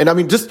of it. And I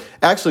mean, just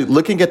actually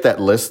looking at that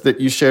list that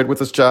you shared with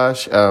us,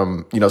 Josh,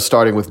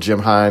 starting with Jim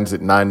Hines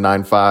at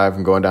 9.95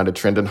 and going down to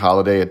Trendon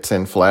Holiday at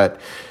 10 flat,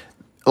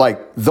 like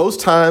those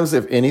times,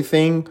 if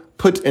anything,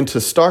 put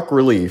into stark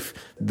relief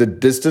the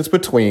distance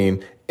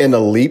between an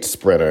elite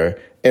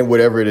sprinter and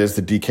whatever it is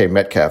that DK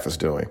Metcalf is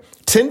doing.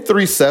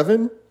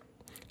 10.37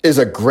 is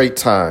a great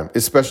time,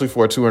 especially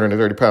for a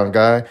 230-pound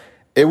guy.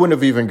 It wouldn't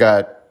have even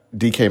got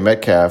DK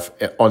Metcalf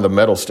on the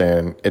medal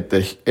stand at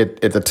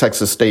the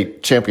Texas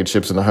State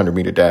Championships in the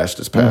 100-meter dash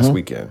this past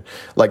weekend.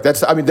 Like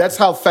that's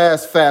how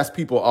fast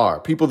people are.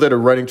 People that are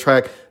running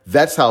track,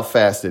 that's how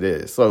fast it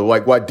is. So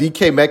like while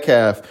DK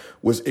Metcalf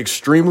was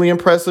extremely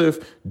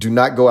impressive, do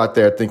not go out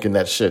there thinking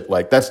that shit.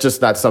 Like that's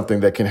just not something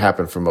that can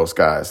happen for most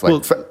guys.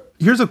 Like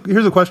here's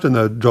a question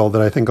though, Joel,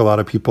 that I think a lot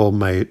of people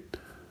might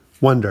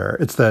wonder.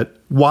 It's that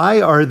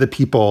why are the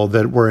people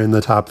that were in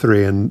the top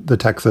 3 in the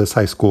Texas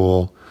high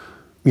school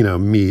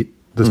meet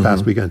this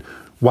past weekend,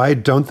 why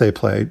don't they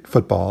play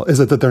football? Is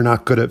it that they're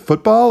not good at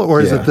football, or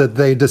is it that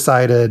they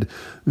decided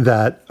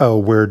that,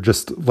 we're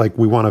just like,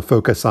 we want to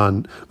focus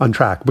on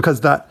track?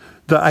 Because the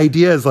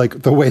idea is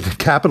like the way that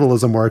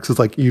capitalism works is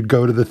like you'd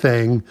go to the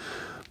thing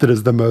that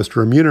is the most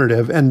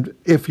remunerative. And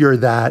if you're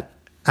that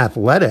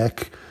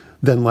athletic,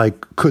 then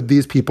like, could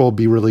these people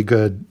be really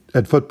good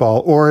at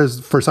football, or is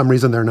for some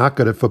reason they're not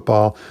good at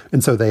football,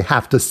 and so they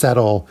have to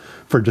settle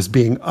for just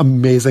being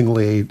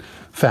amazingly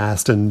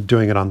fast and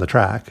doing it on the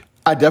track?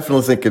 I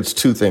definitely think it's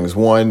 2 things.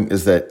 One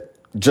is that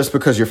just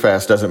because you're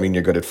fast doesn't mean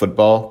you're good at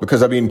football.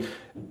 Because I mean,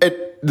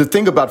 the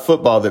thing about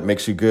football that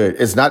makes you good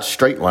is not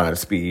straight line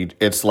speed.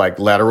 It's like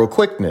lateral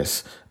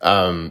quickness,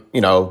 being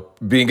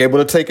able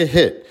to take a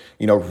hit,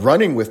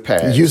 running with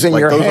pads. Using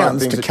your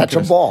hands to catch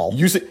a ball.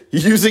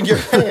 Using your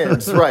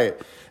hands, right.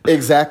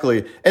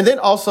 Exactly. And then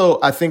also,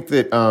 I think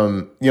that,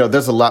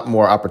 there's a lot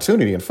more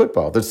opportunity in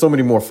football. There's so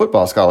many more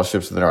football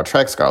scholarships than there are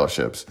track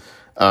scholarships.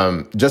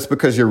 Just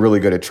because you're really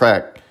good at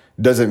track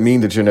doesn't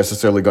mean that you're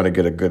necessarily going to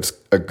get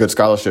a good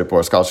scholarship or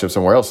a scholarship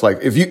somewhere else. Like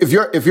if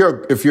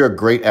you're a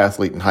great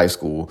athlete in high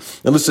school,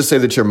 and let's just say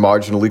that you're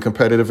marginally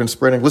competitive in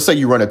sprinting. Let's say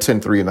you run a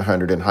 10.3 in the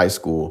 100 in high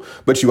school,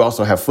 but you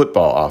also have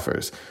football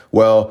offers.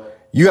 Well,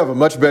 you have a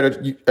much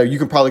better, you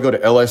can probably go to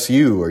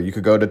LSU, or you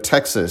could go to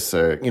Texas,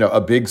 or,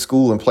 a big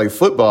school and play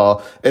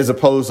football, as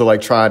opposed to like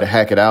trying to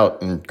hack it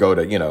out and go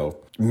to,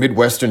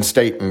 Midwestern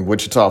State in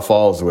Wichita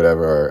Falls or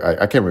whatever. Or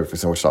I can't remember if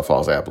it's in Wichita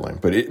Falls, Abilene,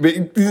 but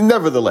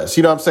nevertheless,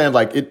 you know what I'm saying?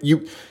 Like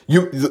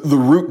the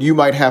route you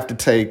might have to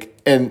take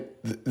and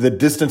the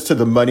distance to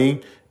the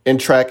money in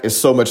track is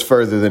so much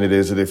further than it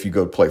is if you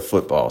go play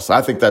football. So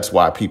I think that's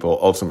why people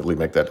ultimately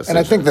make that decision.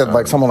 And I think that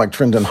like someone like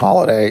Trendon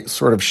Holiday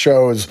sort of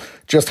shows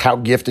just how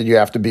gifted you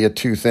have to be at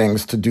 2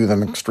 things to do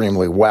them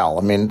extremely well.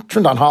 I mean,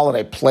 Trendon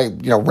Holiday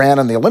ran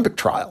in the Olympic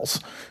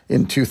trials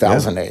in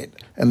 2008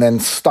 and then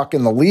stuck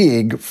in the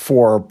league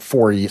for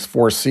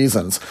 4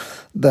 seasons.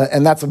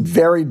 And that's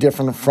very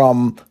different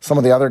from some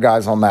of the other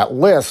guys on that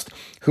list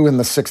who in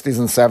the 60s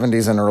and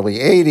 70s and early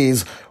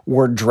 80s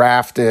were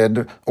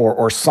drafted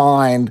or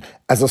signed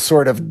as a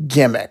sort of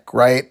gimmick,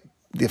 right?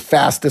 The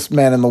fastest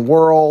men in the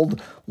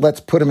world, let's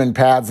put them in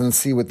pads and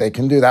see what they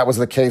can do. That was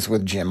the case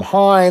with Jim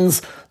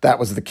Hines. That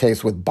was the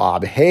case with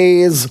Bob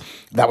Hayes.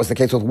 That was the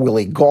case with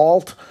Willie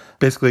Gault.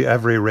 Basically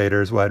every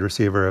Raiders wide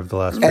receiver of the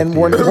last 50 and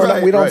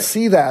years. We don't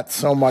see that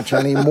so much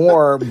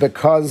anymore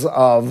because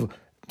of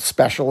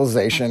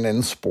specialization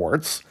in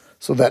sports,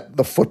 so that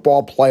the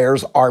football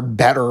players are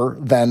better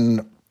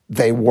than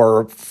they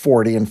were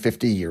 40 and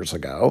 50 years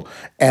ago.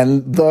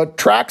 And the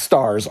track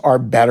stars are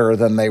better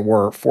than they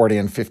were 40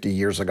 and 50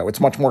 years ago.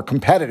 It's much more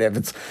competitive.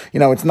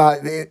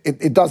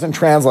 It doesn't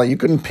translate. You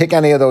couldn't pick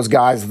any of those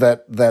guys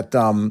that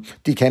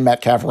DK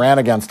Metcalf ran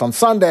against on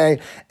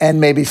Sunday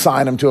and maybe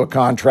sign them to a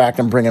contract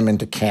and bring them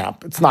into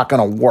camp. It's not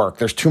going to work.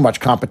 There's too much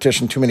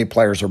competition. Too many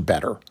players are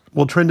better.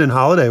 Well, Trindon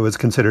Holiday was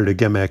considered a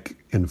gimmick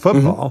in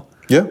football.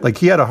 Mm-hmm. Yeah. Like,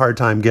 he had a hard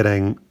time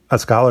getting a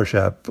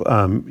scholarship.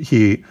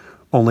 He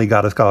only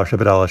got a scholarship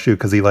at LSU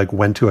because he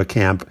went to a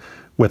camp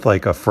with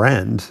a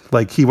friend.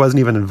 He wasn't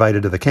even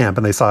invited to the camp,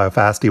 and they saw how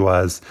fast he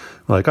was.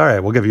 All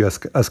right, we'll give you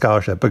a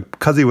scholarship. But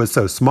because he was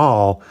so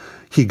small,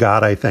 he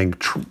got, I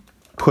think,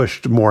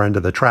 pushed more into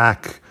the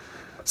track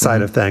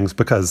side of things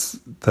because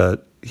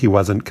he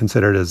wasn't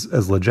considered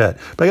as legit.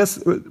 But I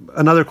guess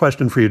another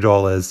question for you,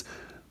 Joel, is,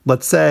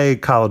 let's say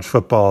college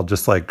football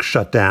just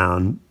shut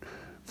down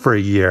for a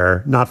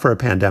year, not for a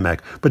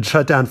pandemic, but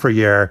shut down for a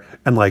year,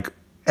 and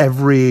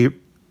every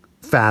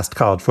fast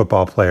college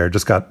football player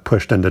just got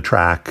pushed into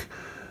track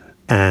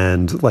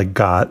and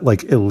got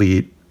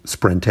elite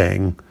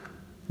sprinting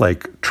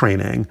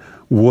training.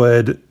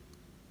 Would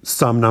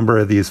some number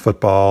of these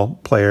football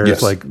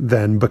players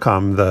then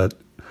become the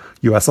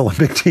U.S.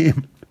 Olympic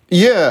team?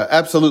 Yeah,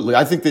 absolutely.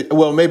 I think that,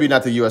 well, maybe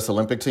not the U.S.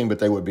 Olympic team, but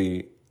they would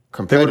be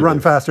competitive. They would run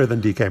faster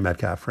than DK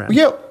Metcalf ran.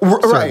 Yeah,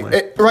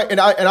 right. And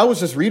I was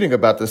just reading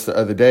about this the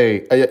other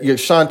day.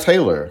 Sean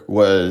Taylor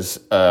was,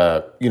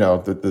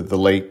 the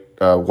late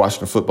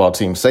Washington football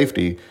team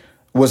safety,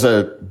 was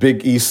a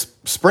Big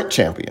East sprint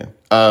champion.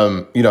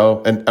 And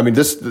I mean,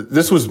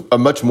 this was a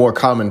much more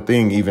common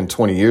thing even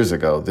 20 years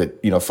ago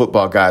that,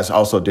 football guys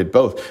also did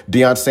both.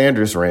 Deion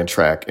Sanders ran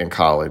track in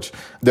college.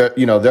 There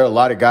are a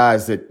lot of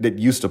guys that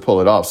used to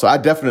pull it off. So I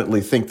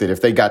definitely think that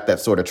if they got that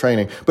sort of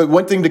training, but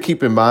one thing to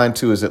keep in mind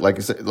too, is that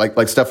like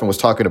Stefan was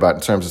talking about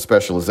in terms of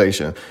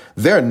specialization,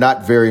 there are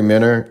not very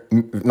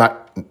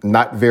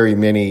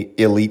many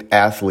elite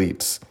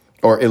athletes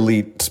or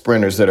elite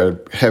sprinters that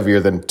are heavier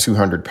than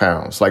 200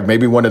 pounds.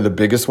 Maybe one of the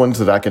biggest ones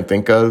that I can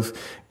think of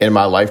in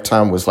my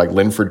lifetime was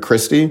Linford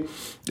Christie.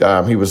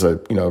 He was a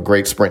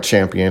great sprint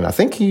champion. I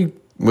think he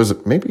was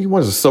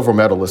a silver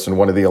medalist in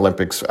one of the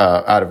Olympics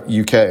out of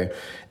UK,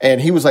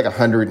 and he was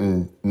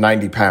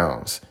 190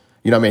 pounds.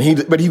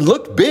 But he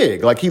looked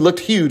big, he looked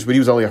huge, but he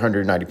was only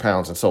 190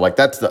 pounds. And so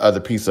that's the other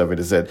piece of it,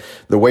 is that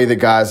the way the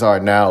guys are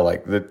now,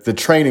 the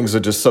trainings are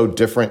just so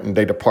different, and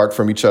they depart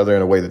from each other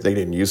in a way that they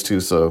didn't used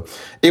to. So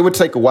it would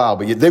take a while,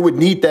 but they would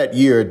need that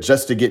year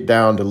just to get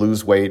down, to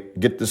lose weight,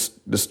 get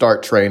the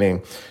start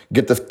training,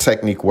 get the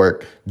technique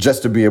work,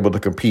 just to be able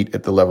to compete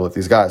at the level of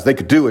these guys. They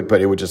could do it,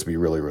 but it would just be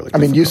really, really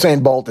difficult. I mean,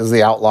 Usain Bolt is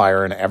the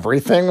outlier in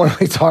everything when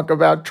we talk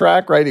about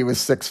track, right? He was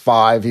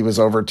 6'5", he was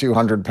over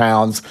 200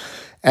 pounds.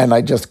 And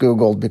I just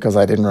Googled because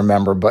I didn't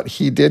remember, but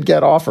he did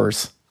get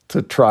offers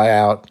to try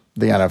out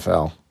the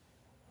NFL.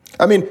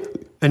 I mean,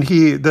 and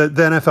the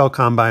NFL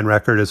combine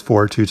record is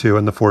 4.22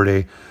 in the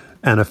 40.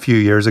 And a few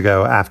years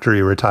ago, after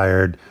he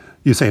retired,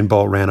 Usain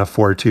Bolt ran a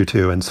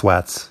 4.22 in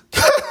sweats.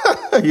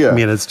 Yeah. I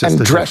mean, it's just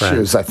and dress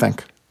shoes, I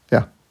think.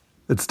 Yeah.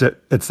 It's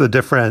a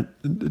different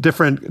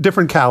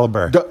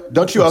caliber.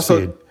 Don't you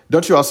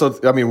also,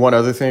 I mean, one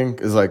other thing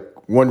is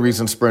one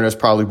reason sprinters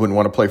probably wouldn't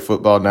want to play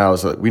football now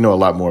is that we know a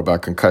lot more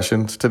about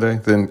concussions today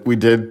than we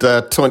did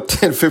 10,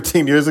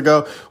 15 years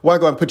ago. Why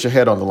go and put your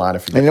head on the line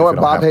if you And you know what?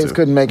 Bob Hayes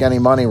couldn't make any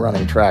money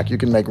running track. You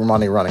can make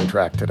money running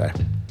track today.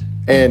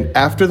 And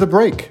after the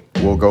break,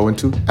 we'll go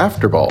into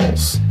After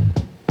Balls.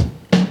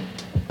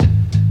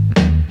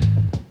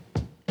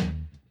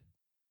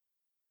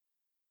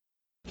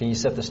 Can you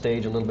set the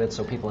stage a little bit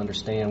so people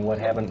understand what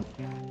happened?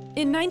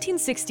 In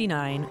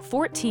 1969,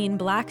 14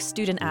 black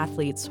student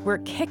athletes were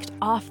kicked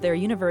off their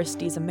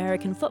university's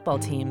American football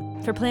team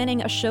for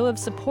planning a show of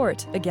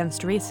support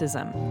against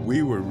racism.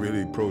 We were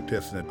really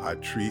protesting our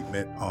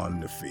treatment on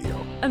the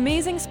field.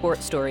 Amazing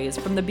Sports Stories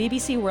from the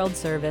BBC World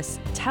Service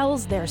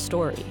tells their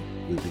story.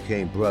 We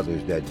became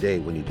brothers that day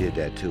when he did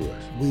that to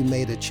us. We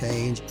made a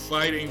change.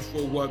 Fighting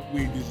for what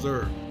we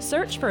deserve.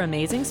 Search for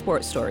Amazing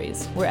Sports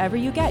Stories wherever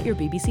you get your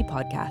BBC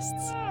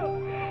podcasts.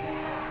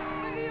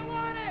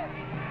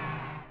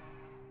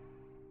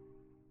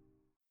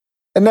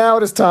 And now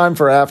it is time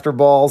for After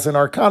Balls. In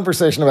our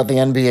conversation about the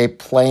NBA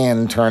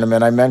play-in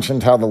tournament, I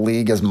mentioned how the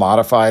league has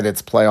modified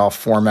its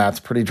playoff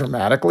formats pretty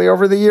dramatically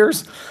over the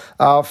years.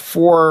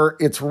 For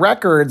its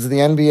records, the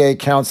NBA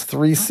counts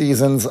 3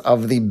 seasons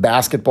of the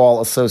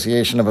Basketball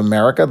Association of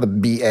America, the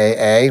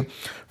BAA,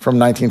 from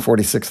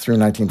 1946 through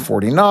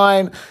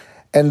 1949.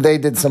 And they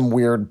did some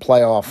weird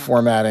playoff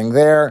formatting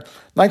there.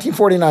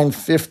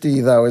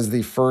 1949-50, though, is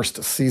the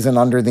first season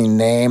under the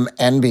name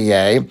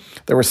NBA.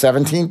 There were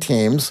 17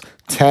 teams.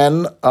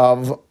 10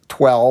 of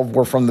 12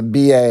 were from the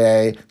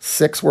BAA,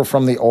 6 were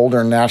from the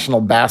older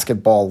National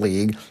Basketball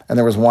League, and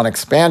there was one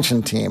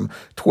expansion team.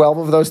 12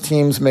 of those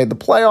teams made the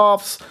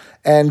playoffs,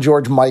 and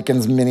George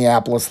Mikan's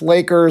Minneapolis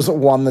Lakers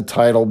won the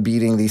title,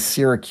 beating the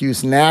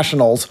Syracuse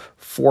Nationals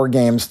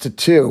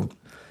 4-2.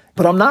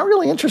 But I'm not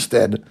really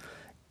interested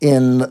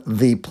in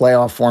the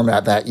playoff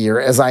format that year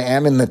as I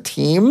am in the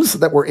teams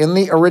that were in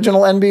the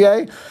original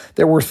NBA.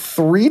 There were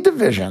 3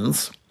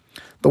 divisions.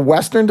 The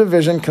Western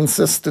Division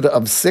consisted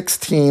of 6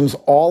 teams,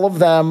 all of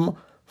them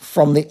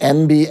from the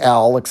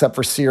NBL, except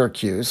for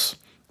Syracuse,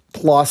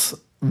 plus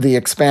the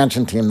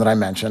expansion team that I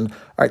mentioned. All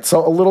right,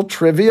 so a little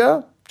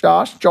trivia,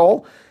 Josh,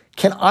 Joel.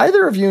 Can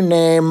either of you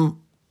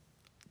name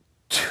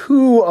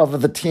 2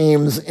 of the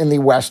teams in the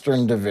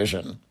Western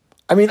Division?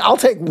 I mean, I'll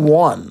take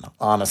one,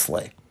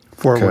 honestly.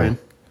 Fort Wayne.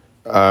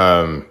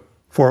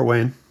 Fort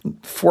Wayne.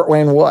 Fort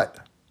Wayne what?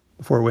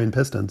 Fort Wayne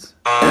Pistons.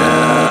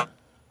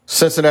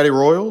 Cincinnati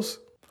Royals?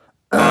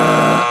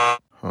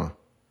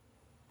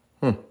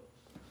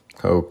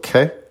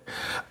 Okay.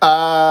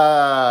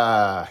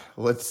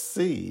 Let's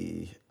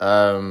see.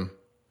 You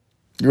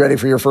ready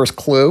for your first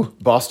clue?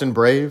 Boston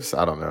Braves?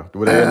 I don't know.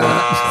 Were they in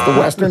the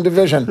Western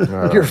Division.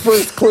 Your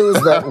first clue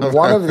is that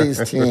one of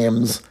these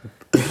teams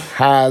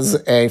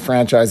has a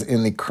franchise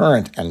in the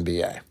current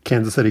NBA.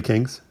 Kansas City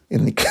Kings?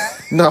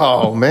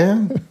 No,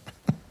 man.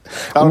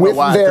 I don't with know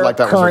why their I feel like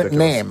that current was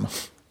name.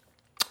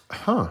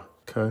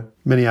 Okay.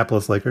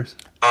 Minneapolis Lakers?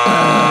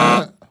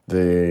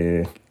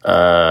 The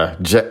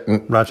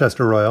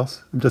Rochester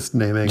Royals. I'm just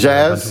naming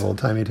Jazz? a bunch of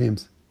old-timey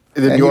teams.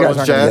 The New Orleans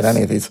Jazz? Jazz? Get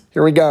any of these.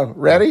 Here we go.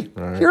 Ready?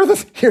 Right. Here are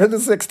the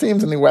 6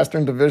 teams in the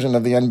Western Division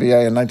of the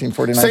NBA in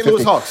 1949-50.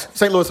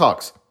 St. Louis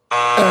Hawks. Okay.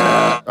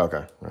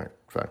 All right.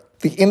 Fine.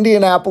 The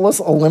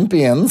Indianapolis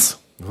Olympians.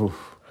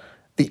 Oof.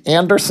 The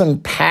Anderson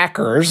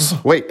Packers.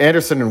 Wait,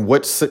 Anderson in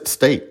what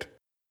state?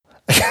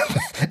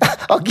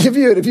 I'll give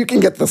you it. If you can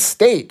get the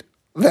state,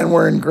 then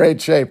we're in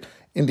great shape.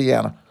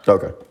 Indiana.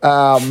 Okay.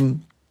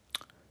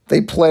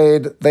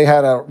 They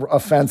had a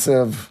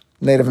offensive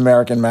Native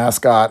American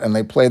mascot, and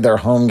they played their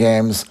home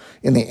games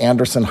in the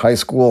Anderson High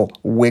School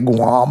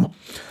Wigwam.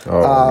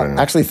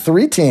 Actually,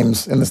 3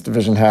 teams in this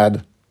division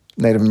had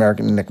Native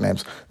American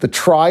nicknames. The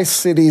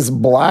Tri-Cities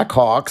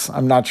Blackhawks.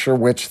 I'm not sure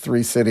which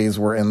 3 cities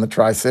were in the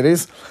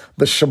Tri-Cities.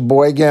 The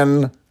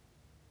Sheboygan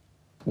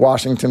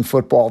Washington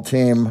football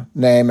team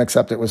name,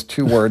 except it was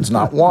 2 words,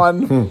 not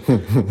one.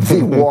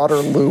 The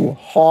Waterloo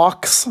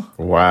Hawks.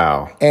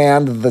 Wow.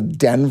 And the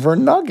Denver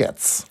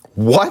Nuggets.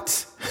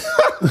 What?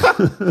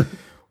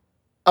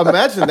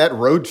 Imagine that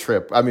road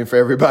trip. I mean, for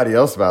everybody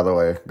else, by the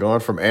way, going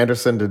from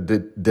Anderson to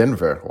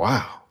Denver.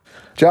 Wow.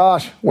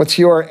 Josh, what's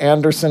your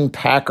Anderson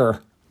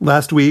Packer?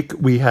 Last week,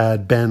 we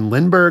had Ben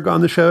Lindbergh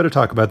on the show to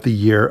talk about the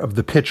year of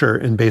the pitcher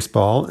in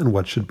baseball and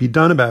what should be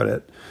done about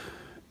it.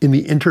 In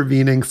the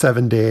intervening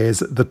 7 days,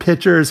 the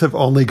pitchers have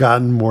only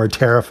gotten more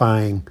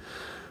terrifying.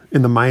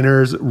 In the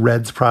minors,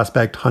 Reds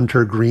prospect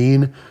Hunter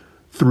Green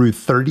threw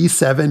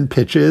 37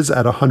 pitches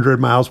at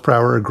 100 miles per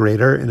hour or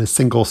greater in a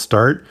single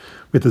start,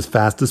 with his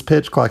fastest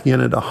pitch clocking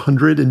in at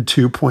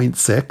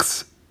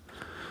 102.6.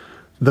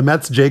 The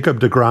Mets' Jacob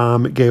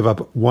deGrom gave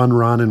up 1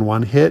 run and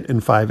 1 hit in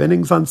 5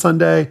 innings on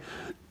Sunday,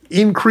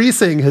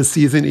 increasing his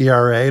season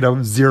ERA to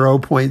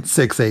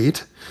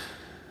 0.68.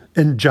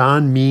 And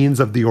John Means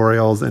of the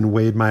Orioles and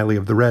Wade Miley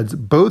of the Reds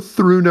both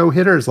threw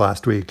no-hitters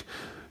last week,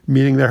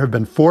 meaning there have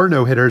been 4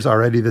 no-hitters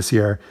already this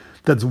year.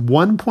 That's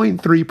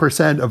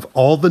 1.3% of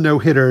all the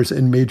no-hitters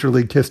in Major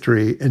League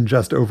history in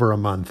just over a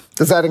month.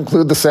 Does that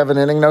include the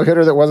 7-inning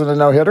no-hitter that wasn't a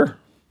no-hitter?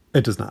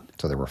 It does not.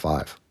 So there were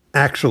 5.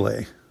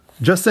 Actually,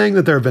 just saying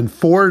that there have been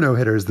 4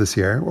 no-hitters this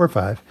year, or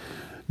 5,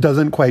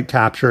 doesn't quite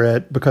capture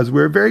it because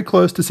we're very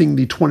close to seeing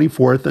the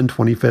 24th and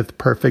 25th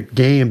perfect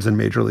games in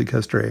Major League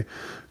history.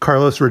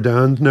 Carlos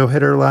Rodon's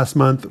no-hitter last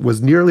month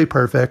was nearly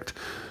perfect,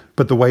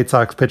 but the White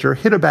Sox pitcher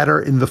hit a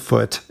batter in the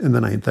foot in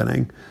the 9th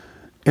inning.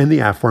 And the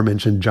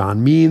aforementioned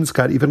John Means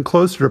got even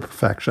closer to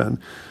perfection.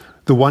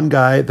 The one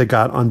guy that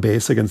got on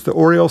base against the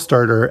Orioles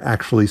starter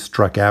actually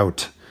struck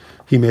out.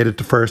 He made it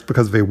to first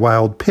because of a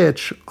wild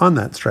pitch on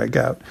that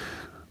strikeout.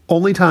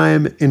 Only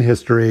time in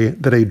history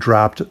that a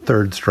dropped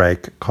third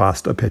strike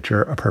cost a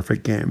pitcher a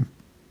perfect game.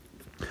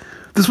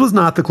 This was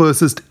not the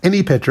closest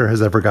any pitcher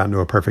has ever gotten to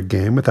a perfect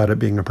game without it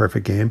being a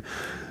perfect game.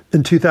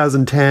 In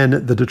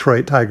 2010, the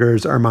Detroit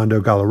Tigers' Armando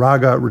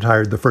Galarraga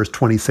retired the first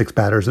 26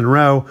 batters in a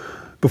row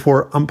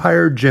before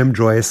umpire Jim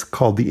Joyce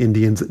called the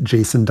Indians'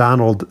 Jason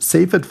Donald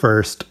safe at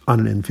first on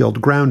an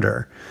infield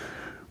grounder.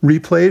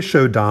 Replays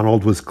showed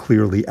Donald was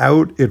clearly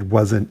out. It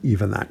wasn't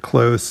even that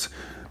close.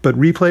 But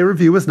replay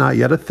review was not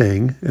yet a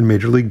thing in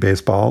Major League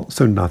Baseball,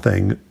 so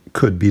nothing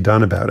could be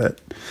done about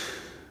it.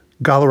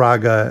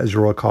 Galarraga, as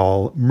you'll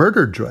recall,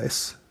 murdered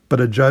Joyce,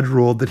 but a judge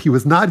ruled that he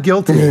was not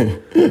guilty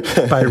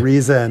by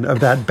reason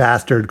of that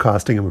bastard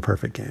costing him a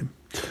perfect game.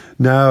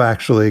 No,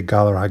 actually,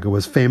 Galarraga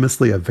was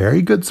famously a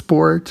very good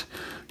sport.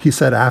 He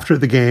said after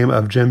the game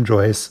of Jim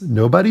Joyce,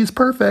 "Nobody's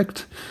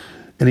perfect,"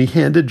 and he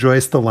handed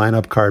Joyce the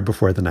lineup card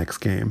before the next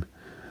game.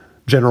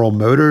 General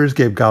Motors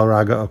gave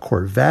Galarraga a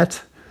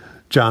Corvette.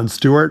 Jon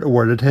Stewart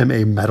awarded him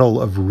a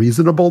Medal of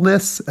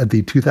Reasonableness at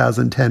the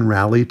 2010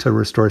 rally to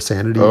restore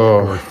sanity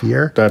and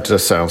fear. That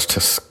just sounds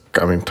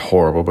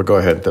horrible, but go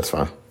ahead. That's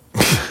fine.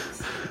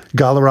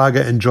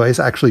 Galarraga and Joyce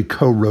actually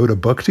co-wrote a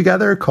book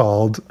together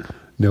called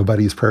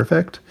Nobody's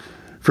Perfect,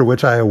 for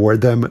which I award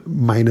them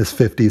minus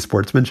 50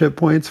 sportsmanship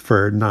points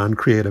for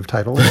non-creative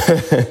titles.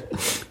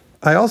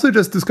 I also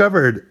just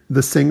discovered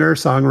the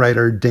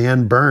singer-songwriter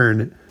Dan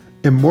Byrne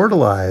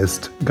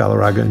immortalized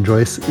Galarraga and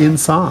Joyce in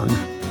song.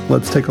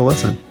 Let's take a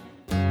listen.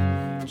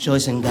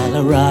 Joyce and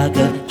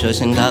Galarraga,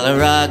 Joyce and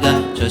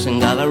Galarraga, Joyce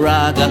and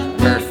Galarraga,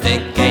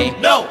 perfect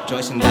game. No!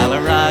 Joyce and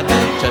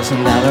Galarraga, Joyce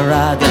and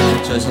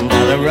Galarraga, Joyce and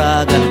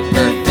Galarraga,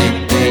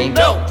 perfect game.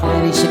 No!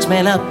 26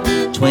 men up,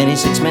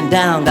 26 men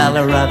down.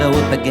 Galarraga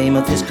with the game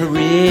of his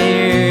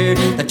career.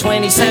 The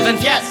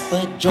 27th, yes!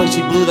 But Joyce,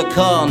 he blew the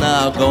call.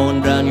 Now go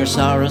and drown your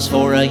sorrows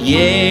for a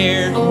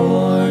year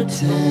or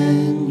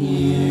 10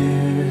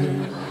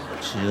 years.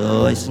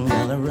 Joyce and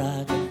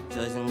Galarraga.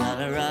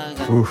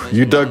 Oof,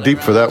 you dug deep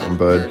for that one,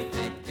 bud.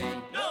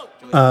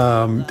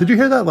 Did you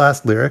hear that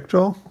last lyric,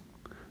 Joel?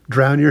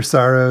 Drown your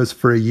sorrows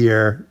for a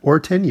year or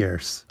 10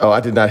 years. Oh, I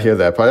did not hear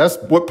that part. That's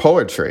what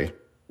poetry.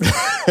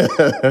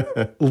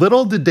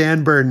 Little did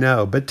Dan Byrne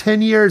know, but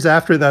 10 years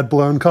after that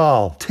blown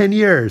call, 10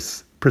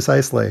 years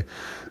precisely,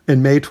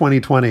 in May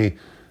 2020,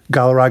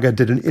 Galarraga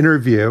did an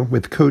interview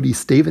with Cody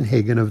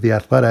Stavenhagen of The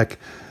Athletic.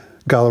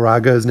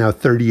 Galarraga is now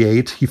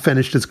 38. He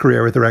finished his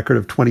career with a record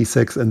of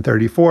 26 and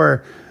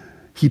 34.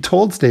 He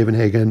told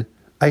Stavenhagen,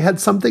 I had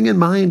something in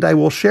mind I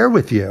will share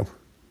with you.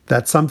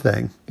 That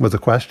something was a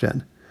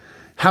question.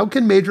 How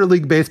can Major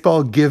League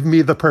Baseball give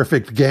me the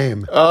perfect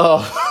game?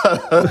 Oh.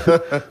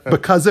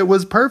 Because it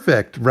was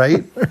perfect,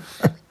 right?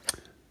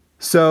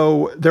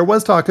 So there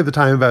was talk at the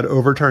time about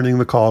overturning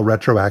the call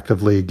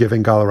retroactively,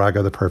 giving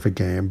Galarraga the perfect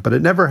game, but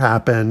it never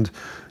happened,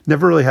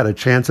 never really had a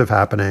chance of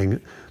happening.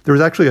 There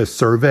was actually a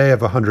survey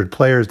of 100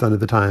 players done at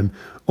the time.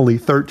 Only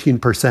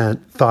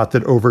 13% thought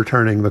that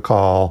overturning the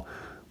call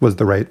was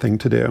the right thing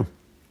to do.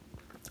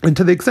 And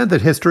to the extent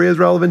that history is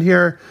relevant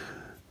here,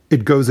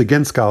 it goes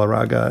against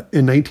Galarraga.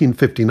 In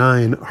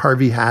 1959,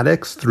 Harvey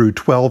Haddix threw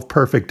 12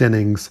 perfect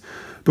innings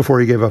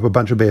before he gave up a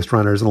bunch of base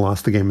runners and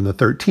lost the game in the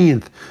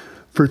 13th.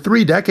 For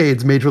 3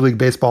 decades, Major League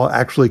Baseball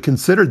actually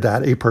considered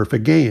that a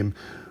perfect game,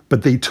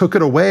 but they took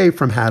it away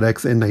from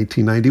Haddix in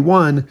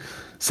 1991,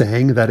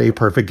 saying that a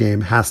perfect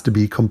game has to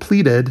be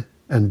completed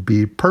and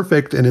be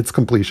perfect in its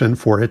completion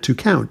for it to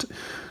count.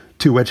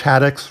 To which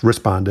Haddix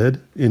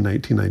responded in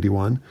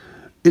 1991,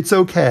 "It's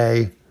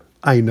okay,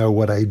 I know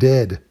what I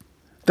did."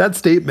 That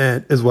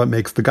statement is what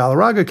makes the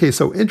Galarraga case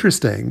so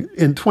interesting.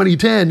 In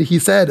 2010, he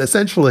said,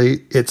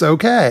 essentially, "It's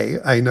okay,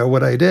 I know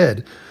what I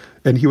did."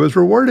 And he was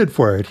rewarded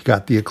for it. He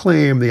got the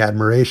acclaim, the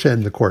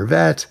admiration, the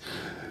Corvette.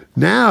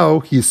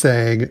 Now he's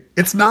saying,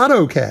 "It's not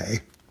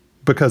okay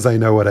because I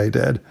know what I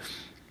did."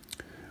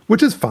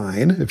 Which is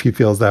fine if he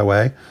feels that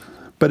way.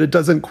 But it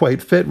doesn't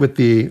quite fit with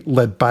the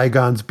let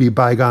bygones be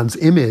bygones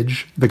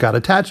image that got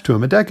attached to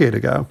him a decade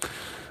ago.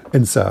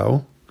 And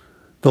so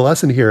the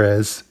lesson here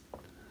is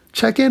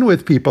check in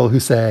with people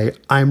who say,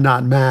 "I'm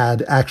not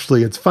mad,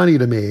 actually it's funny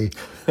to me,"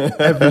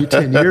 every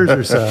 10 years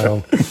or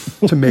so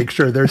to make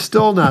sure they're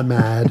still not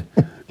mad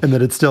and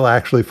that it's still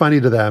actually funny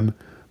to them,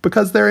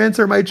 because their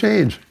answer might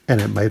change and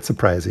it might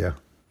surprise you.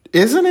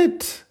 Isn't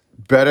it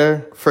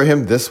better for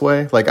him this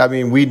way?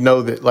 We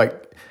know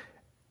that,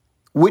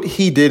 what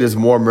he did is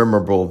more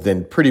memorable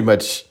than pretty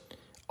much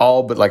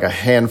all but a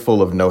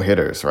handful of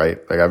no-hitters, right?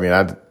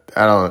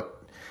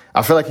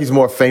 I feel like he's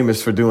more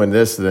famous for doing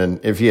this than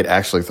if he had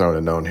actually thrown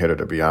a no-hitter,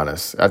 to be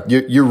honest.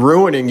 You're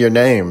ruining your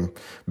name,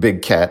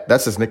 Big Cat.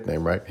 That's his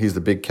nickname, right? He's the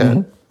Big Cat.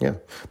 Mm-hmm. Yeah.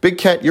 Big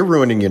Cat, you're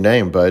ruining your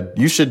name, bud.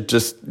 You should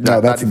just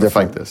not even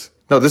fight this.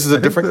 No, this is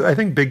I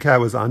think Big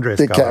Cat was Andres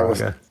Galarraga. Big Cat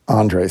was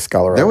Andres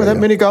Galarraga. There were that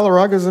many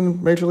Galarragas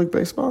in Major League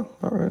Baseball?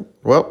 All right.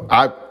 Well,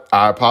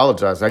 I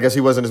apologize. I guess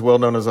he wasn't as well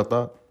known as I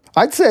thought.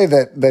 I'd say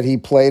that he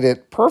played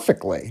it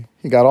perfectly.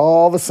 He got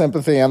all the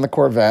sympathy on the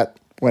Corvette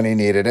when he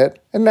needed it.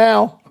 And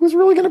now, who's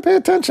really going to pay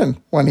attention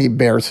when he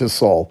bares his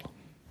soul?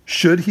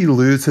 Should he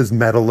lose his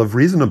Medal of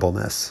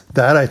Reasonableness?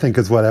 That, I think,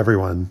 is what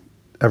everyone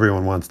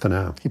wants to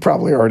know. He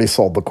probably already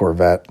sold the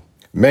Corvette.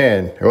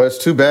 Man, well, it's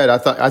too bad.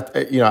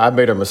 I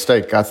made a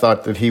mistake. I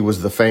thought that he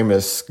was the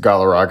famous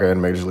Galarraga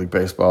in Major League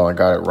Baseball. I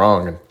got it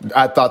wrong. And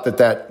I thought that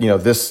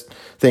this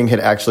thing had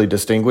actually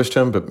distinguished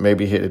him, but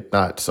maybe he did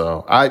not.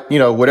 So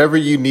whatever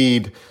you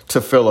need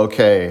to feel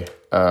okay,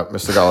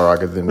 Mr.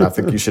 Galarraga, then I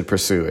think you should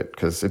pursue it,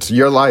 because it's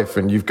your life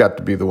and you've got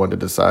to be the one to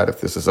decide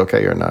if this is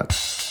okay or not.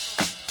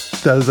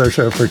 That is our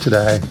show for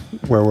today,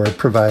 where we're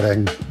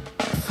providing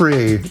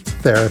free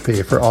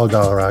therapy for all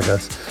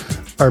Galarragas.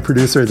 Our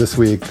producer this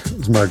week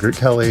is Margaret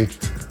Kelly.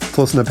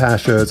 To listen to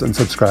past shows and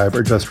subscribe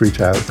or just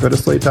reach out, go to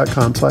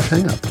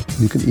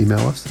slate.com/hangup. You can email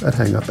us at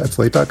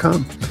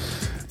hangup@slate.com.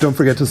 Don't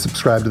forget to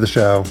subscribe to the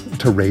show,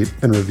 to rate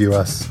and review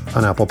us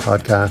on Apple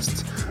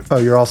Podcasts. Oh,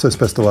 you're also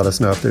supposed to let us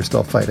know if they're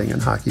still fighting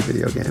in hockey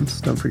video games.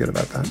 Don't forget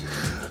about that.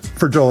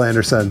 For Joel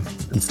Anderson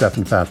and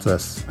Stefan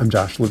Fatsis, I'm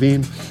Josh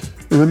Levine.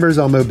 Remember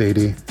Zalmo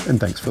Beatty, and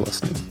thanks for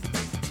listening.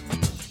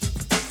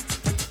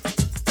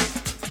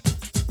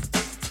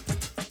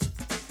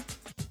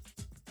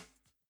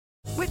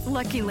 With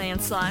Lucky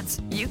Land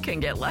Slots, you can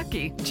get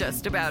lucky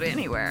just about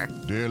anywhere.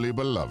 Dearly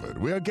beloved,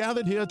 we are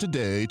gathered here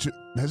today to...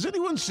 Has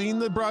anyone seen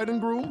the bride and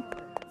groom?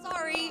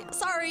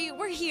 Sorry,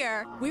 we're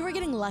here. We were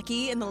getting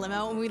lucky in the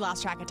limo and we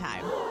lost track of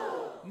time.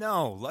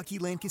 No, Lucky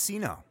Land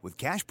Casino, with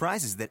cash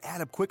prizes that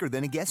add up quicker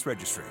than a guest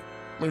registry.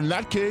 In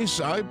that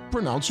case, I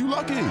pronounce you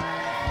lucky.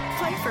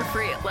 Play for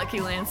free at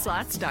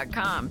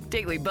LuckyLandSlots.com.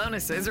 Daily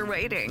bonuses are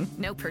waiting.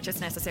 No purchase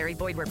necessary.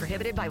 Void where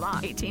prohibited by law.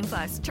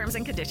 18+. Terms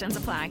and conditions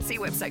apply. See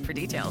website for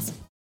details.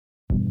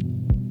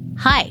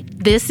 Hi,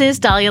 this is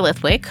Dahlia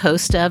Lithwick,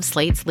 host of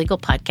Slate's legal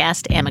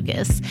podcast,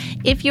 Amicus.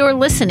 If you're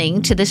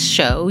listening to this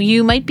show,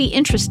 you might be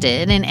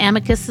interested in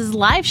Amicus's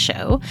live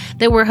show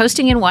that we're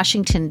hosting in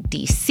Washington,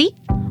 D.C.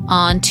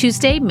 on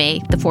Tuesday, May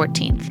the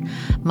 14th.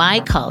 My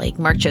colleague,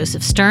 Mark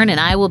Joseph Stern, and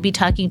I will be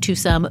talking to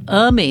some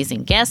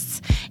amazing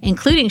guests,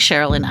 including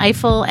Sherrilyn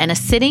Ifill and a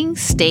sitting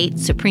state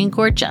Supreme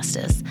Court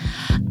justice,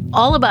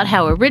 all about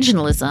how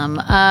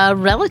originalism, a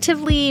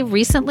relatively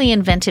recently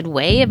invented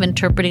way of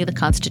interpreting the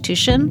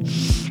Constitution,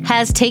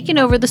 has taken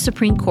over the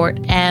Supreme Court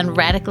and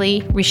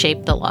radically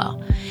reshaped the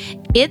law.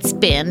 It's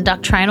been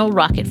doctrinal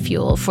rocket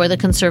fuel for the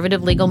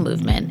conservative legal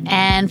movement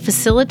and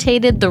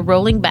facilitated the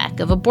rolling back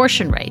of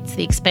abortion rights,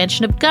 the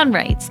expansion of gun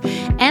rights,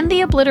 and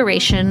the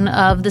obliteration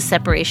of the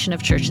separation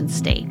of church and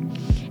state.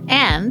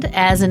 And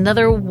as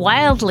another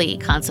wildly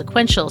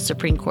consequential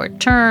Supreme Court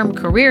term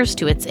careers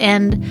to its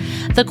end,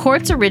 the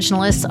court's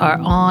originalists are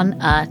on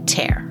a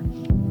tear.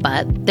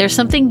 But there's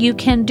something you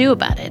can do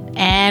about it,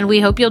 and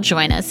we hope you'll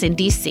join us in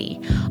D.C.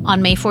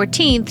 on May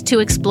 14th to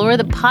explore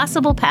the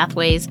possible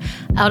pathways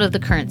out of the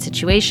current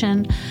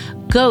situation.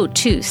 Go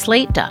to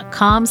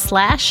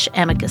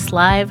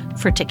slate.com/amicuslive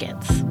for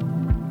tickets.